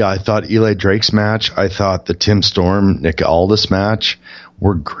 Yeah, I thought Eli Drake's match, I thought the Tim Storm, Nick Aldis match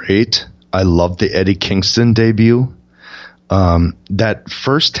were great. I loved the Eddie Kingston debut. That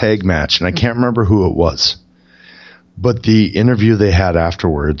first tag match, and I can't remember who it was, but the interview they had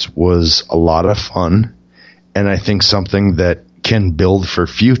afterwards was a lot of fun, and I think something that can build for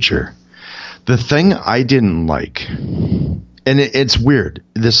future. The thing I didn't like, and it's weird.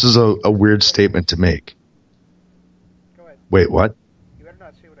 This is a weird statement to make. Go ahead. Wait, what? You better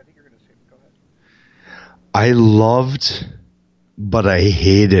not say what I think you're going to say. Go ahead. I loved, but I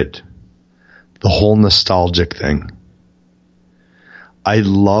hated the whole nostalgic thing. I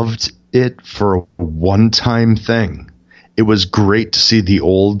loved it for a one-time thing. It was great to see the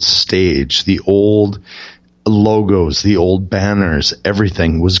old stage, the old logos, the old banners,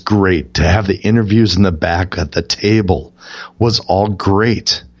 everything was great. To have the interviews in the back at the table was all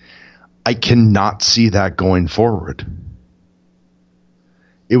great. I cannot see that going forward.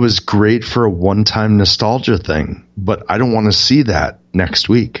 It was great for a one-time nostalgia thing, but I don't want to see that next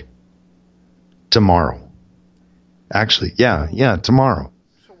week. Tomorrow. Actually, yeah, tomorrow.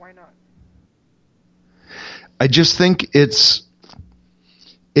 So why not? I just think it's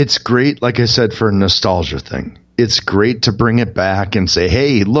great, like I said, for a nostalgia thing. It's great to bring it back and say,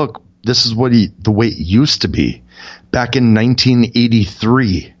 hey, look, this is what the way it used to be back in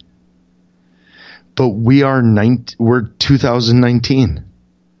 1983. But we're 2019.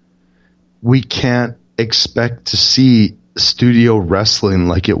 We can't expect to see studio wrestling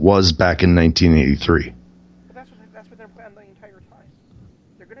like it was back in 1983. Well, that's what they're planning the entire time.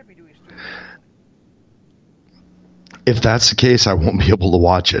 They're going to be doing studio wrestling. If that's the case, I won't be able to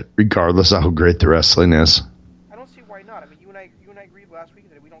watch it, regardless of how great the wrestling is. I don't see why not. I mean, you and I agreed last week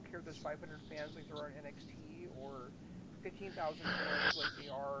that we don't care if there's 500 fans like there are in NXT or 15,000 fans like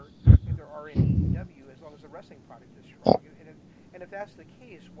there are in AEW, as long as the wrestling product is strong. Oh. And if that's the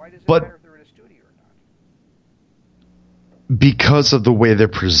case, why does it matter if they're in a studio or not? Because of the way they're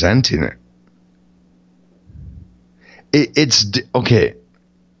presenting it. It's okay.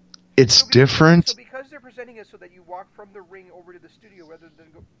 It's different. So because they're presenting it so that you walk from the ring over to the studio rather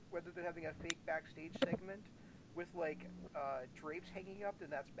than having a fake backstage segment with like drapes hanging up, then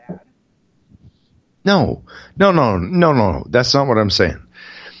that's bad. No. That's not what I'm saying.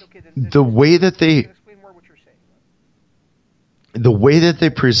 Okay, The way that they explain more what you're saying. the way that they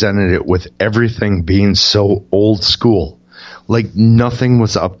presented it with everything being so old school, like nothing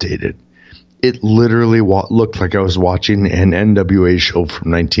was updated. It literally looked like I was watching an NWA show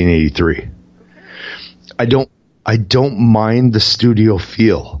from 1983. I don't mind the studio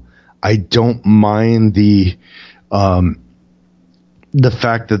feel. I don't mind the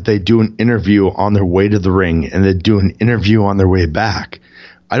fact that they do an interview on their way to the ring and they do an interview on their way back.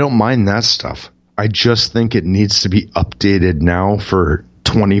 I don't mind that stuff. I just think it needs to be updated now for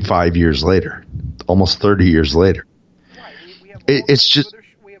 25 years later, almost 30 years later. Why? We have It's just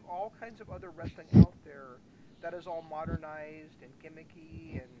we have all other wrestling out there that is all modernized and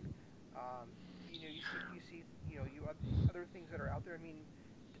gimmicky, and other things that are out there. I mean,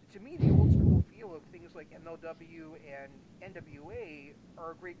 to me, the old school feel of things like MLW and NWA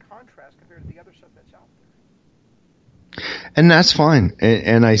are a great contrast compared to the other stuff that's out there. And that's fine.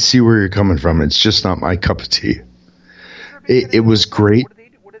 And I see where you're coming from. It's just not my cup of tea. It was great.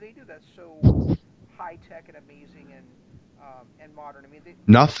 What do they do that's so high tech and amazing and modern? I mean,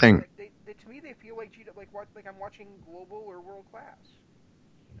 nothing. To me, they feel like I'm watching global or world class.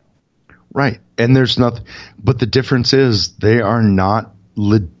 Right. And there's nothing. But the difference is they are not.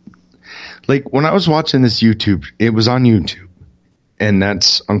 Like when I was watching this YouTube, it was on YouTube. And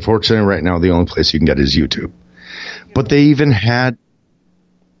that's unfortunately right now the only place you can get is YouTube. But they even had.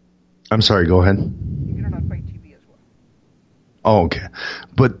 I'm sorry, go ahead. You get it on Fight TV as well. Oh, okay.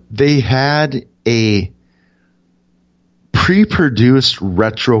 But they had a pre-produced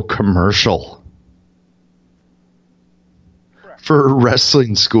retro commercial for a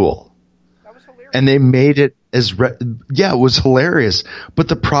wrestling school. That was hilarious. And they made it as it was hilarious. But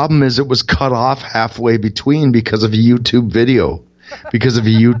the problem is it was cut off halfway between because of a YouTube video, because of a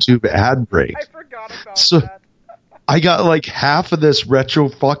YouTube ad break. I forgot about that. I got like half of this retro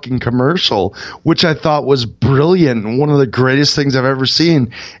fucking commercial, which I thought was brilliant and one of the greatest things I've ever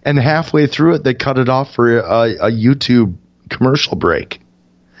seen. And halfway through it, they cut it off for a YouTube commercial break.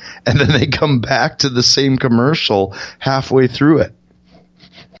 And then they come back to the same commercial halfway through it.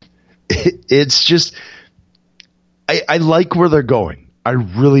 It's just, I like where they're going. I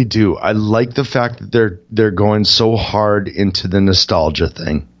really do. I like the fact that they're going so hard into the nostalgia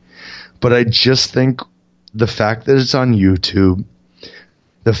thing. But I just think the fact that it's on YouTube,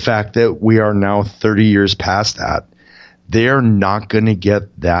 the fact that we are now 30 years past that, they are not going to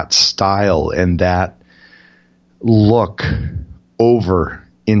get that style and that look over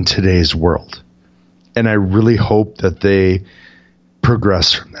in today's world. And I really hope that they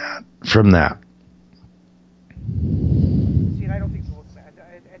progress from that. See, and I don't think the look bad.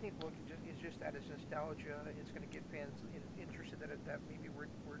 I think the look is just that it's nostalgia. It's going to get fans interested that maybe were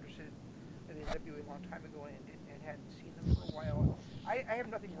interested in the NWA a long time ago and hadn't seen them for a while. I have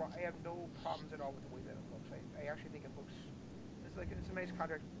nothing wrong. I have no problems at all with the way that it looks. I actually think it looks it's a nice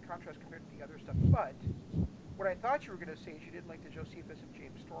contrast compared to the other stuff. But what I thought you were going to say is you didn't like the Josephus and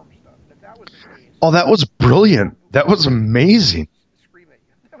James Storm stuff. And if that was the case, oh, that was brilliant. That was amazing. Scream at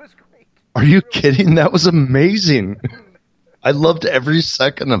you. That was great. Are you kidding? That was amazing. I loved every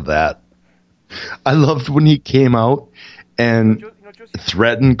second of that. I loved when he came out and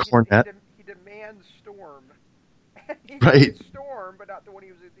threatened Cornette. He demands Storm. Right. Storm, but not the one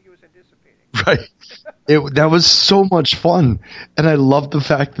he was anticipating. Right. That was so much fun, and I love the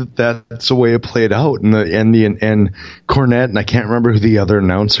fact that that's the way it played out, and Cornette, and I can't remember who the other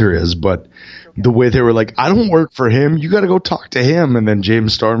announcer is, but the way they were like, "I don't work for him. You got to go talk to him," and then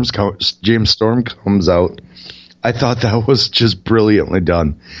James Storm comes out. I thought that was just brilliantly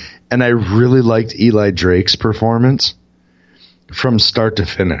done, and I really liked Eli Drake's performance from start to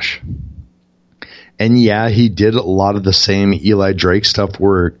finish. And yeah, he did a lot of the same Eli Drake stuff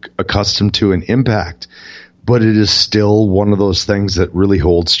we're accustomed to in Impact, but it is still one of those things that really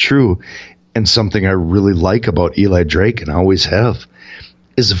holds true. And something I really like about Eli Drake, and I always have,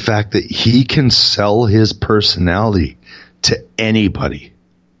 is the fact that he can sell his personality to anybody.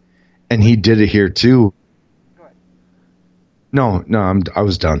 And he did it here too. Go ahead. No, I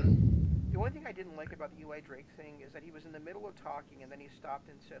was done. The only thing I didn't like about the Eli Drake thing is that he was in the middle of talking and then he stopped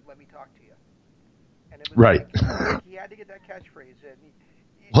and said, "Let me talk to you." And it was right. Like he had to get that catchphrase in.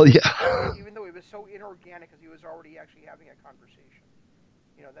 Well, yeah. Even though it was so inorganic because he was already actually having a conversation.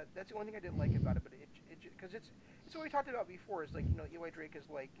 That's the only thing I didn't like about it. But because it's what we talked about before. Is like Eli Drake is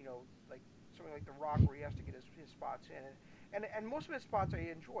like like something like The Rock where he has to get his spots in, and most of his spots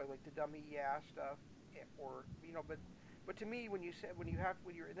I enjoy, like the dummy stuff, or but to me when you're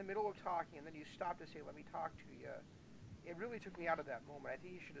in the middle of talking and then you stop to say "Let me talk to you," it really took me out of that moment. I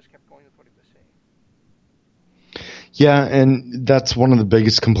think he should have just kept going with what he was saying. Yeah, and that's one of the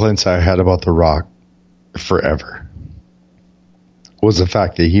biggest complaints I had about The Rock forever, was the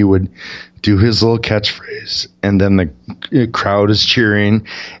fact that he would do his little catchphrase and then the crowd is cheering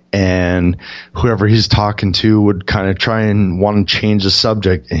and whoever he's talking to would kind of try and want to change the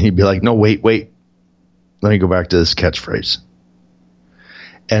subject and he'd be like, "No, wait, let me go back to this catchphrase."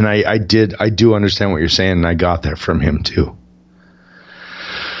 And I do understand what you're saying, and I got that from him too.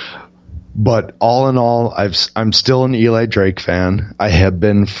 But all in all, I'm still an Eli Drake fan. I have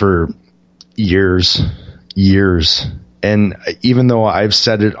been for years. And even though I've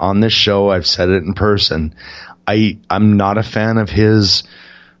said it on this show, I've said it in person, I'm not a fan of his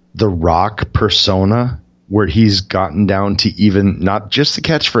the Rock persona, where he's gotten down to even not just the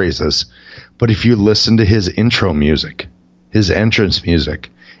catchphrases, but if you listen to his intro music, his entrance music,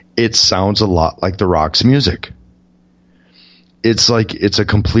 it sounds a lot like the Rock's music. It's like it's a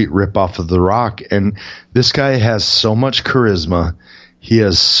complete ripoff of the Rock, and this guy has so much charisma. He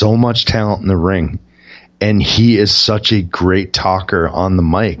has so much talent in the ring, and he is such a great talker on the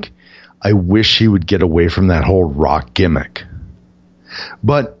mic. I wish he would get away from that whole Rock gimmick.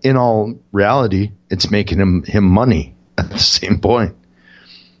 But in all reality, it's making him money at the same point.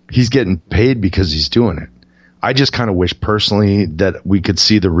 He's getting paid because he's doing it. I just kind of wish personally that we could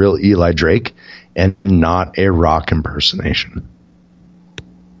see the real Eli Drake and not a Rock impersonation.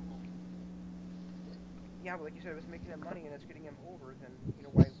 Yeah, but like you said, if it's making him money and it's getting him over, then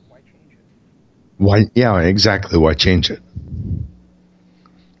why change it? Why? Yeah, exactly. Why change it?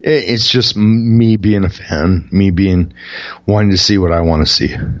 It's just me being a fan, me wanting to see what I want to see.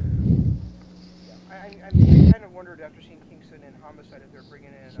 Yeah, I kind of wondered after seeing Kingston and Homicide if they're bringing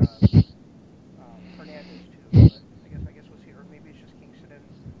in Hernandez too. But I guess we'll see. Or maybe it's just Kingston and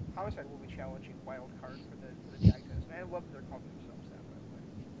Homicide will be challenging Wild Card for the tag titles. And I love that they're calling themselves that, by the way.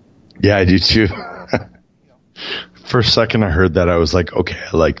 Yeah, I do too. For a second, I heard that. I was like, okay,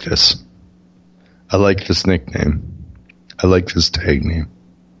 I like this. I like this nickname. I like this tag name.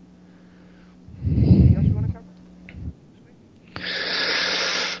 Anything else you want to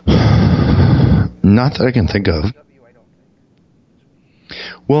cover? Not that I can think of.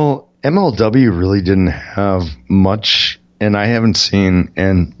 Well, MLW really didn't have much, and I haven't seen,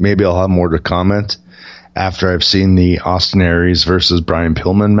 and maybe I'll have more to comment after I've seen the Austin Aries versus Brian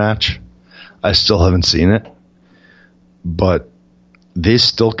Pillman match. I still haven't seen it, but they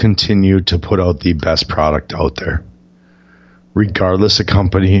still continue to put out the best product out there, regardless of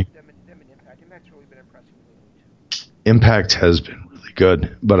company. Impact has been really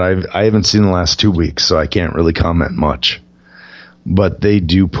good, but I haven't seen the last 2 weeks, so I can't really comment much. But they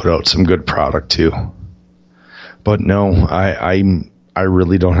do put out some good product too. But no, I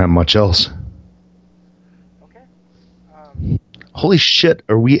really don't have much else. Okay. Holy shit,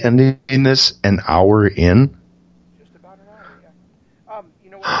 are we ending this an hour in? Just about an hour, yeah. You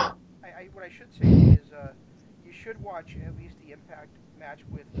know what? What I should say is you should watch at least the Impact match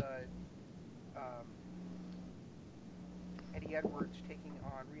with Eddie Edwards taking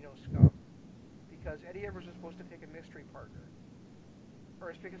on Reno Scum, because Eddie Edwards is supposed to pick a mystery partner,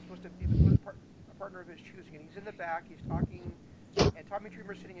 or is supposed to be a partner of his choosing, and he's in the back, he's talking, and Tommy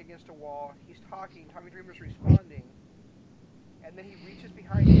Dreamer's sitting against a wall, he's talking, Tommy Dreamer's responding, and then he reaches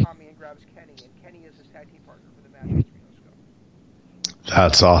behind Tommy and grabs Kenny, and Kenny is his tag team partner for the match against Reno Scum.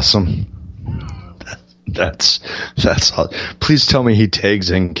 That's awesome. That's awesome. Please tell me he tags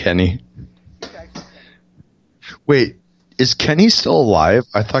in Kenny. Wait, is Kenny still alive?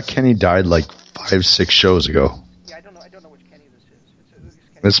 I thought Kenny died like 5-6 shows ago. Yeah, I don't know which Kenny this is. It's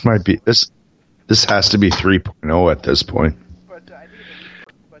Kenny. This might be this has to be 3.0 at this point. But I think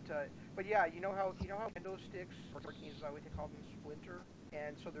it's but yeah, you know how kendo sticks, or is that what they call them, splinter,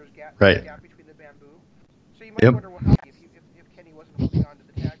 and so there's gap between the bamboo. So you might wonder if Kenny wasn't holding on to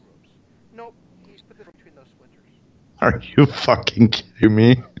the tag ropes. Nope, he's put this between those splinters. Are you fucking kidding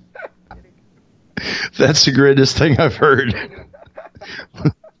me? That's the greatest thing I've heard.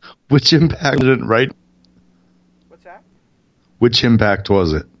 Which Impact was it, right? What's that? Which Impact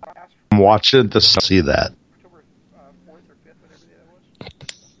was it? I'm watching to see that. October 4th or 5th, whatever day that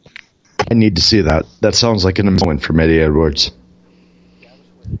was. I need to see that. That sounds like an amazing win from Eddie Edwards. Yeah, it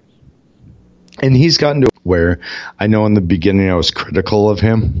was hilarious. And he's gotten to where I know in the beginning I was critical of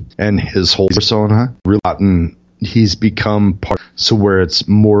him and his whole persona. He's become part, so where it's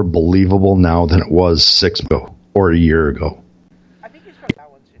more believable now than it was 6 months ago or a year ago. I think he's got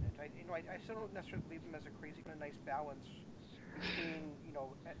balance in it. I still don't necessarily believe him as a crazy, kind of nice balance between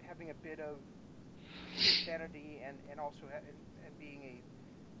having a bit of insanity and also and being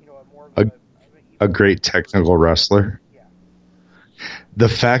a more of a great technical wrestler. Yeah. The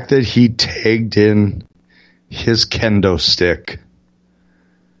fact that he tagged in his kendo stick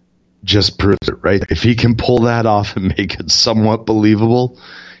just proves it, right? If he can pull that off and make it somewhat believable,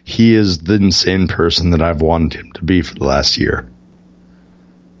 he is the insane person that I've wanted him to be for the last year.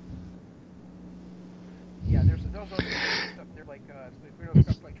 Yeah, there's also stuff there like Reno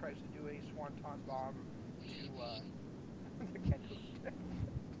Scum like tries to do a swanton bomb to the kendo stick.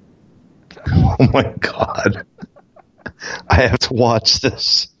 Oh my god. I have to watch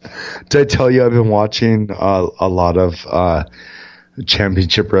this. Did I tell you I've been watching a lot of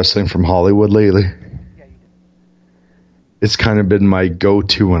championship wrestling from Hollywood lately? Yeah, you did. It's kind of been my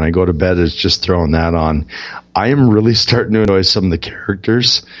go-to when I go to bed, is just throwing that on. I am really starting to enjoy some of the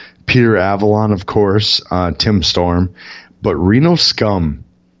characters. Peter Avalon, of course, Tim Storm, but Reno Scum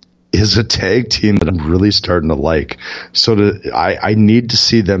is a tag team that I'm really starting to like. So I need to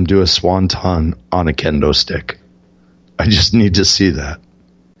see them do a swanton on a kendo stick. I just need to see that.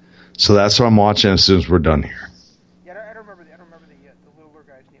 So that's what I'm watching as soon as we're done here. Yeah, I don't remember the littler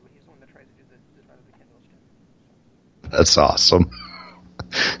guy's name, but he's the one that tries to do the front of the kendo stick. That's awesome.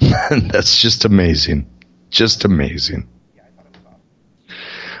 That's just amazing. Just amazing. Yeah, I thought it was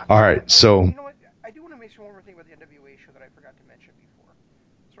awesome. All right, so You know what? I do want to mention one more thing about the NWA show that I forgot to mention before.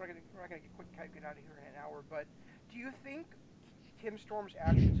 So we're not going to get out of here in an hour, but do you think Tim Storm's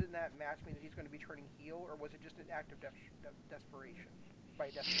actions in that match mean that he's going to be turning heel, or was it just an act of desperation? By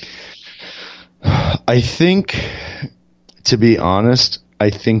desperation? I think, to be honest, I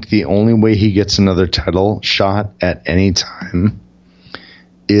think the only way he gets another title shot at any time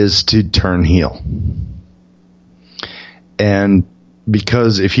is to turn heel. And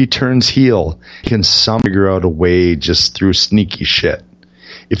because if he turns heel, he can somehow figure out a way just through sneaky shit.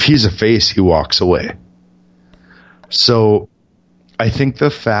 If he's a face, he walks away. So I think the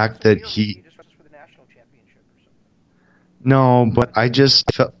fact that he just wrestles for the national championship or something. No, but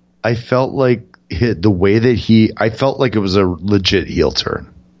I felt like the way that I felt like it was a legit heel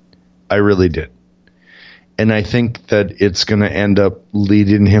turn. I really did. And I think that it's going to end up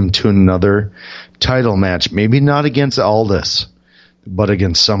leading him to another title match. Maybe not against Aldis, but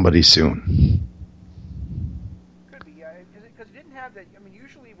against somebody soon. Could be, yeah. Because it didn't have that. I mean,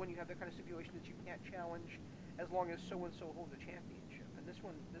 usually when you have that kind of stipulation that you can't challenge as long as so-and-so holds a championship. And this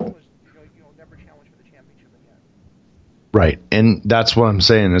was, never challenge for the championship again. Right. And that's what I'm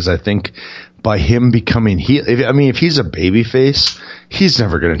saying is I think by him becoming heel, if he's a babyface, he's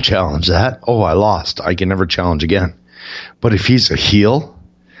never going to challenge that. Oh, I lost. I can never challenge again. But if he's a heel,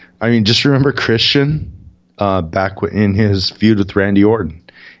 just remember Christian back in his feud with Randy Orton.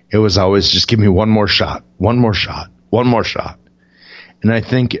 It was always just give me one more shot, one more shot, one more shot. And I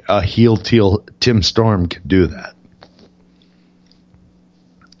think a heel Tim Storm could do that.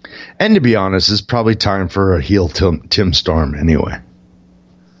 And to be honest, it's probably time for a heel Tim Storm anyway.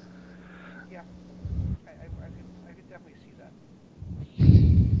 Yeah, I could definitely see that.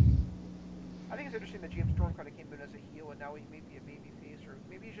 I think it's interesting that James Storm kind of came in as a heel and now he may be a baby face, or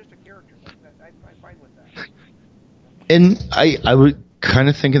maybe he's just a character. I'm fine with that. And I would kind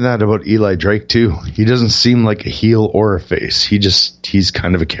of think of that about Eli Drake too. He doesn't seem like a heel or a face. He's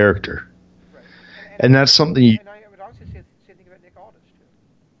kind of a character. Right. And that's something And I would honestly say the same thing about Nick Aldis too.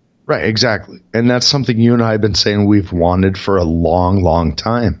 Right, exactly. And that's something you and I have been saying we've wanted for a long, long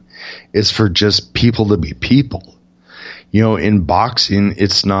time, is for just people to be people. In boxing,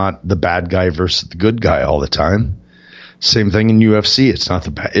 it's not the bad guy versus the good guy all the time. Same thing in UFC. It's not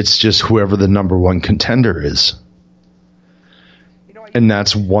it's just whoever the number one contender is. And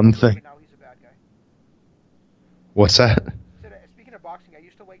that's one thing. Now he's a bad guy. What's that? Speaking of boxing, I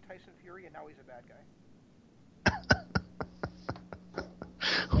used to like Tyson Fury, and now he's a bad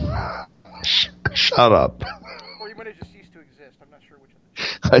guy. Shut up. Or he might have just ceased to exist. I'm not sure which of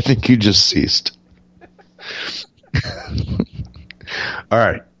the two. I think you just ceased. All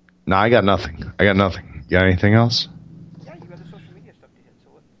right. No, I got nothing. You got anything else? Yeah, you got the social media stuff to hit,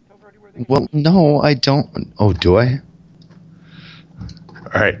 so tell everybody where they Well, no, I don't. Oh, do I?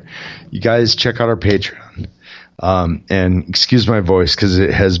 All right. You guys check out our Patreon. And excuse my voice because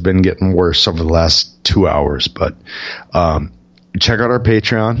it has been getting worse over the last 2 hours, but check out our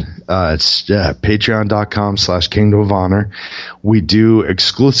Patreon. It's patreon.com/Kingdom of Honor. We do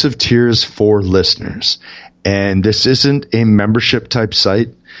exclusive tiers for listeners. And this isn't a membership type site.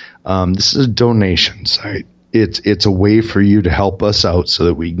 This is a donation site. It's a way for you to help us out so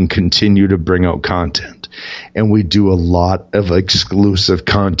that we can continue to bring out content. And we do a lot of exclusive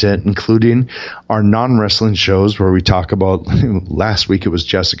content, including our non-wrestling shows where we talk about, last week it was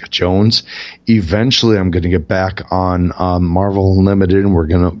Jessica Jones. Eventually I'm going to get back on Marvel Unlimited, and we're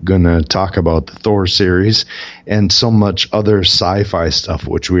going to talk about the Thor series and so much other sci-fi stuff,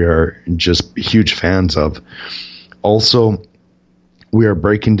 which we are just huge fans of. Also, we are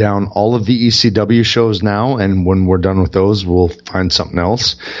breaking down all of the ECW shows now, and when we're done with those, we'll find something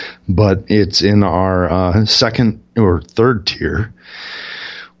else. But it's in our second or third tier,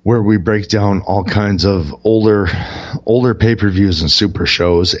 where we break down all kinds of older pay-per-views and super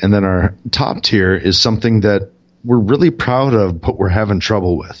shows. And then our top tier is something that we're really proud of, but we're having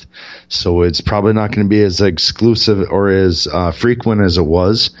trouble with. So it's probably not going to be as exclusive or as frequent as it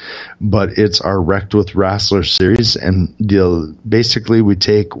was, but it's our Wrecked with Wrestler series. And basically we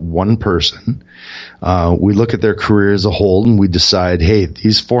take one person, we look at their career as a whole, and we decide, hey,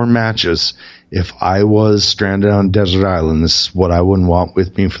 these 4 matches, if I was stranded on a desert island, this is what I wouldn't want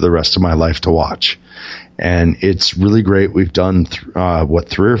with me for the rest of my life to watch. And it's really great. We've done, 3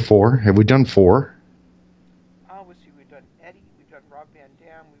 or 4? Have we done 4? Let's see, we've done Eddie, we've done Rob Van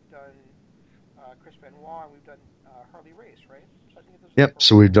Dam, we've done Chris Benoit, and we've done Harley Race, right? So I think those are Yep,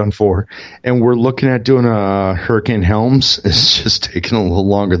 so we've done 4. And we're looking at doing a Hurricane Helms. It's just taking a little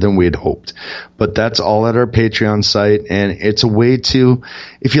longer than we had hoped. But that's all at our Patreon site, and it's a way to,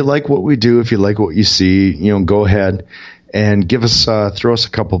 if you like what we do, if you like what you see, go ahead and give us, throw us a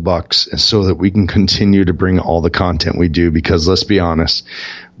couple bucks so that we can continue to bring all the content we do, because let's be honest,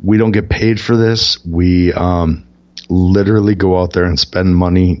 we don't get paid for this. We, literally go out there and spend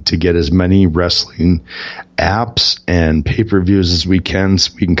money to get as many wrestling apps and pay-per-views as we can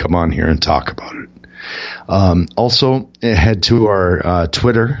so we can come on here and talk about it. Also, head to our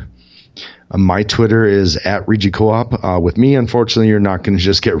Twitter. My Twitter is at ReggieCoop. With me, unfortunately, you're not going to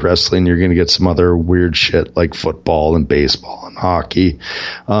just get wrestling. You're going to get some other weird shit like football and baseball and hockey.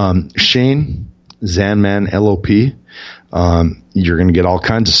 Shane, Zanman LOP. You're going to get all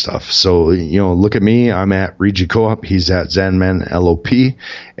kinds of stuff. So, look at me. I'm at Reggie Co-op. He's at Zanman LOP.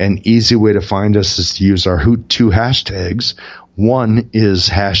 An easy way to find us is to use our 2 hashtags. One is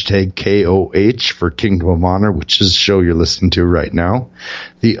hashtag KOH for Kingdom of Honor, which is the show you're listening to right now.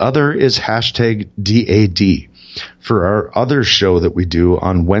 The other is hashtag DAD for our other show that we do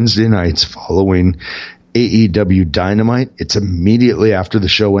on Wednesday nights following AEW Dynamite. It's immediately after the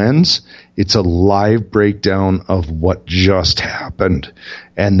show ends. It's a live breakdown of what just happened,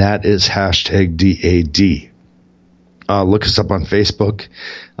 and that is hashtag DAD. Look us up on Facebook,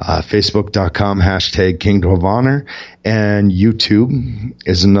 facebook.com hashtag Kingdom of Honor, and YouTube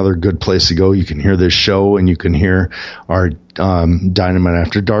is another good place to go. You can hear this show, and you can hear our Dynamite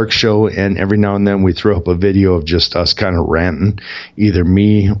After Dark show, and every now and then we throw up a video of just us kind of ranting, either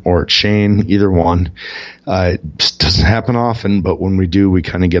me or Shane, either one. It doesn't happen often, but when we do, we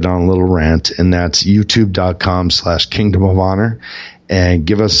kind of get on a little rant, and that's youtube.com/Kingdom of Honor. And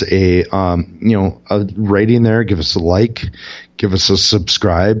give us a rating there. Give us a like. Give us a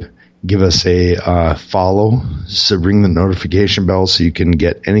subscribe. Give us a follow. So ring the notification bell so you can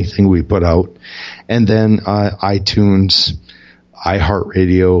get anything we put out. And then iTunes,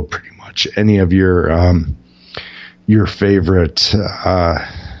 iHeartRadio, pretty much any of your favorite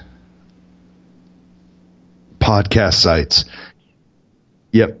podcast sites.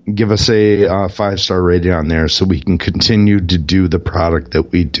 Yep, give us a 5-star rating on there so we can continue to do the product that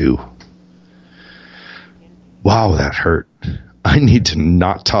we do. Wow, that hurt. I need to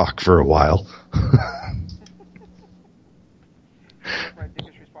not talk for a while. My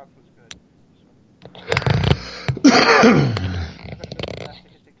biggest response was good. So.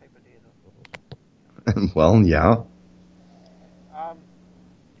 Masochistic type of day, though. Well, yeah.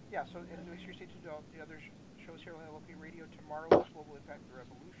 Yeah, so and make sure you stay tuned to the other shows here on LP Radio. Tomorrow is Global Impact the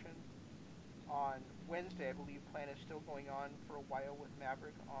Revolution. On Wednesday, I believe Plan is still going on for a while with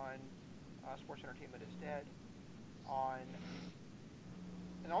Maverick on Sports Entertainment is Dead.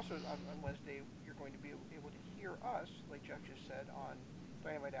 And also on Wednesday, you're going to be able to hear us, like Jeff just said, on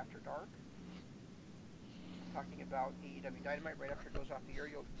Dynamite After Dark. Talking about AEW Dynamite right after it goes off the air.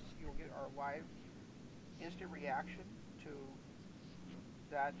 You'll get our live instant reaction to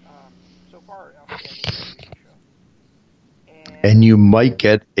that so far outstanding television show. And you might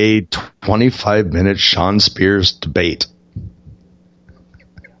get a 25-minute Sean Spears debate.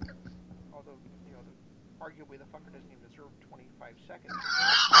 Although, arguably the fucker doesn't even deserve 25 seconds.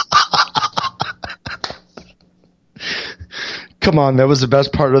 Come on, that was the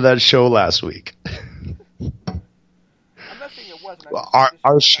best part of that show last week. I'm not saying it wasn't.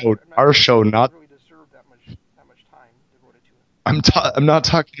 Our show, not. Really deserved that much time devoted to it. I'm not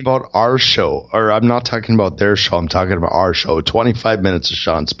talking about our show, or I'm not talking about their show. I'm talking about our show. 25 minutes of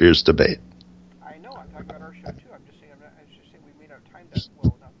Sean Spears debate. I know. I'm talking about our show too. I'm just saying we may not have timed that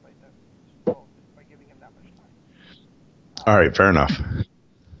well enough by giving him that much time. All right, fair enough. Let's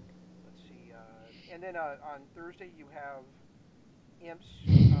see. And then on Thursday you have Imp's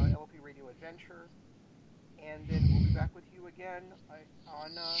LP Radio Adventure, and then we'll be back with you again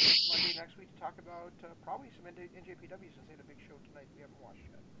on Monday next week to talk about probably some NJPW since they had a big show tonight we haven't watched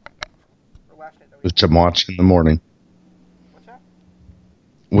yet. Or last night. Which I'm watching in the morning. What's that?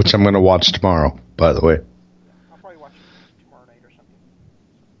 Which I'm going to watch tomorrow, by the way. I'll probably watch it tomorrow night or something.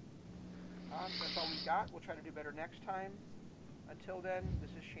 That's all we got. We'll try try to do better next time. Until then, this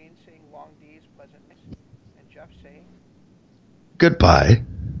is Shane saying long days, pleasant nights, and Jeff saying goodbye.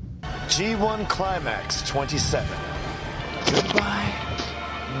 G1 Climax 27. Goodbye.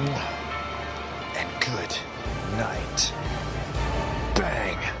 And good night.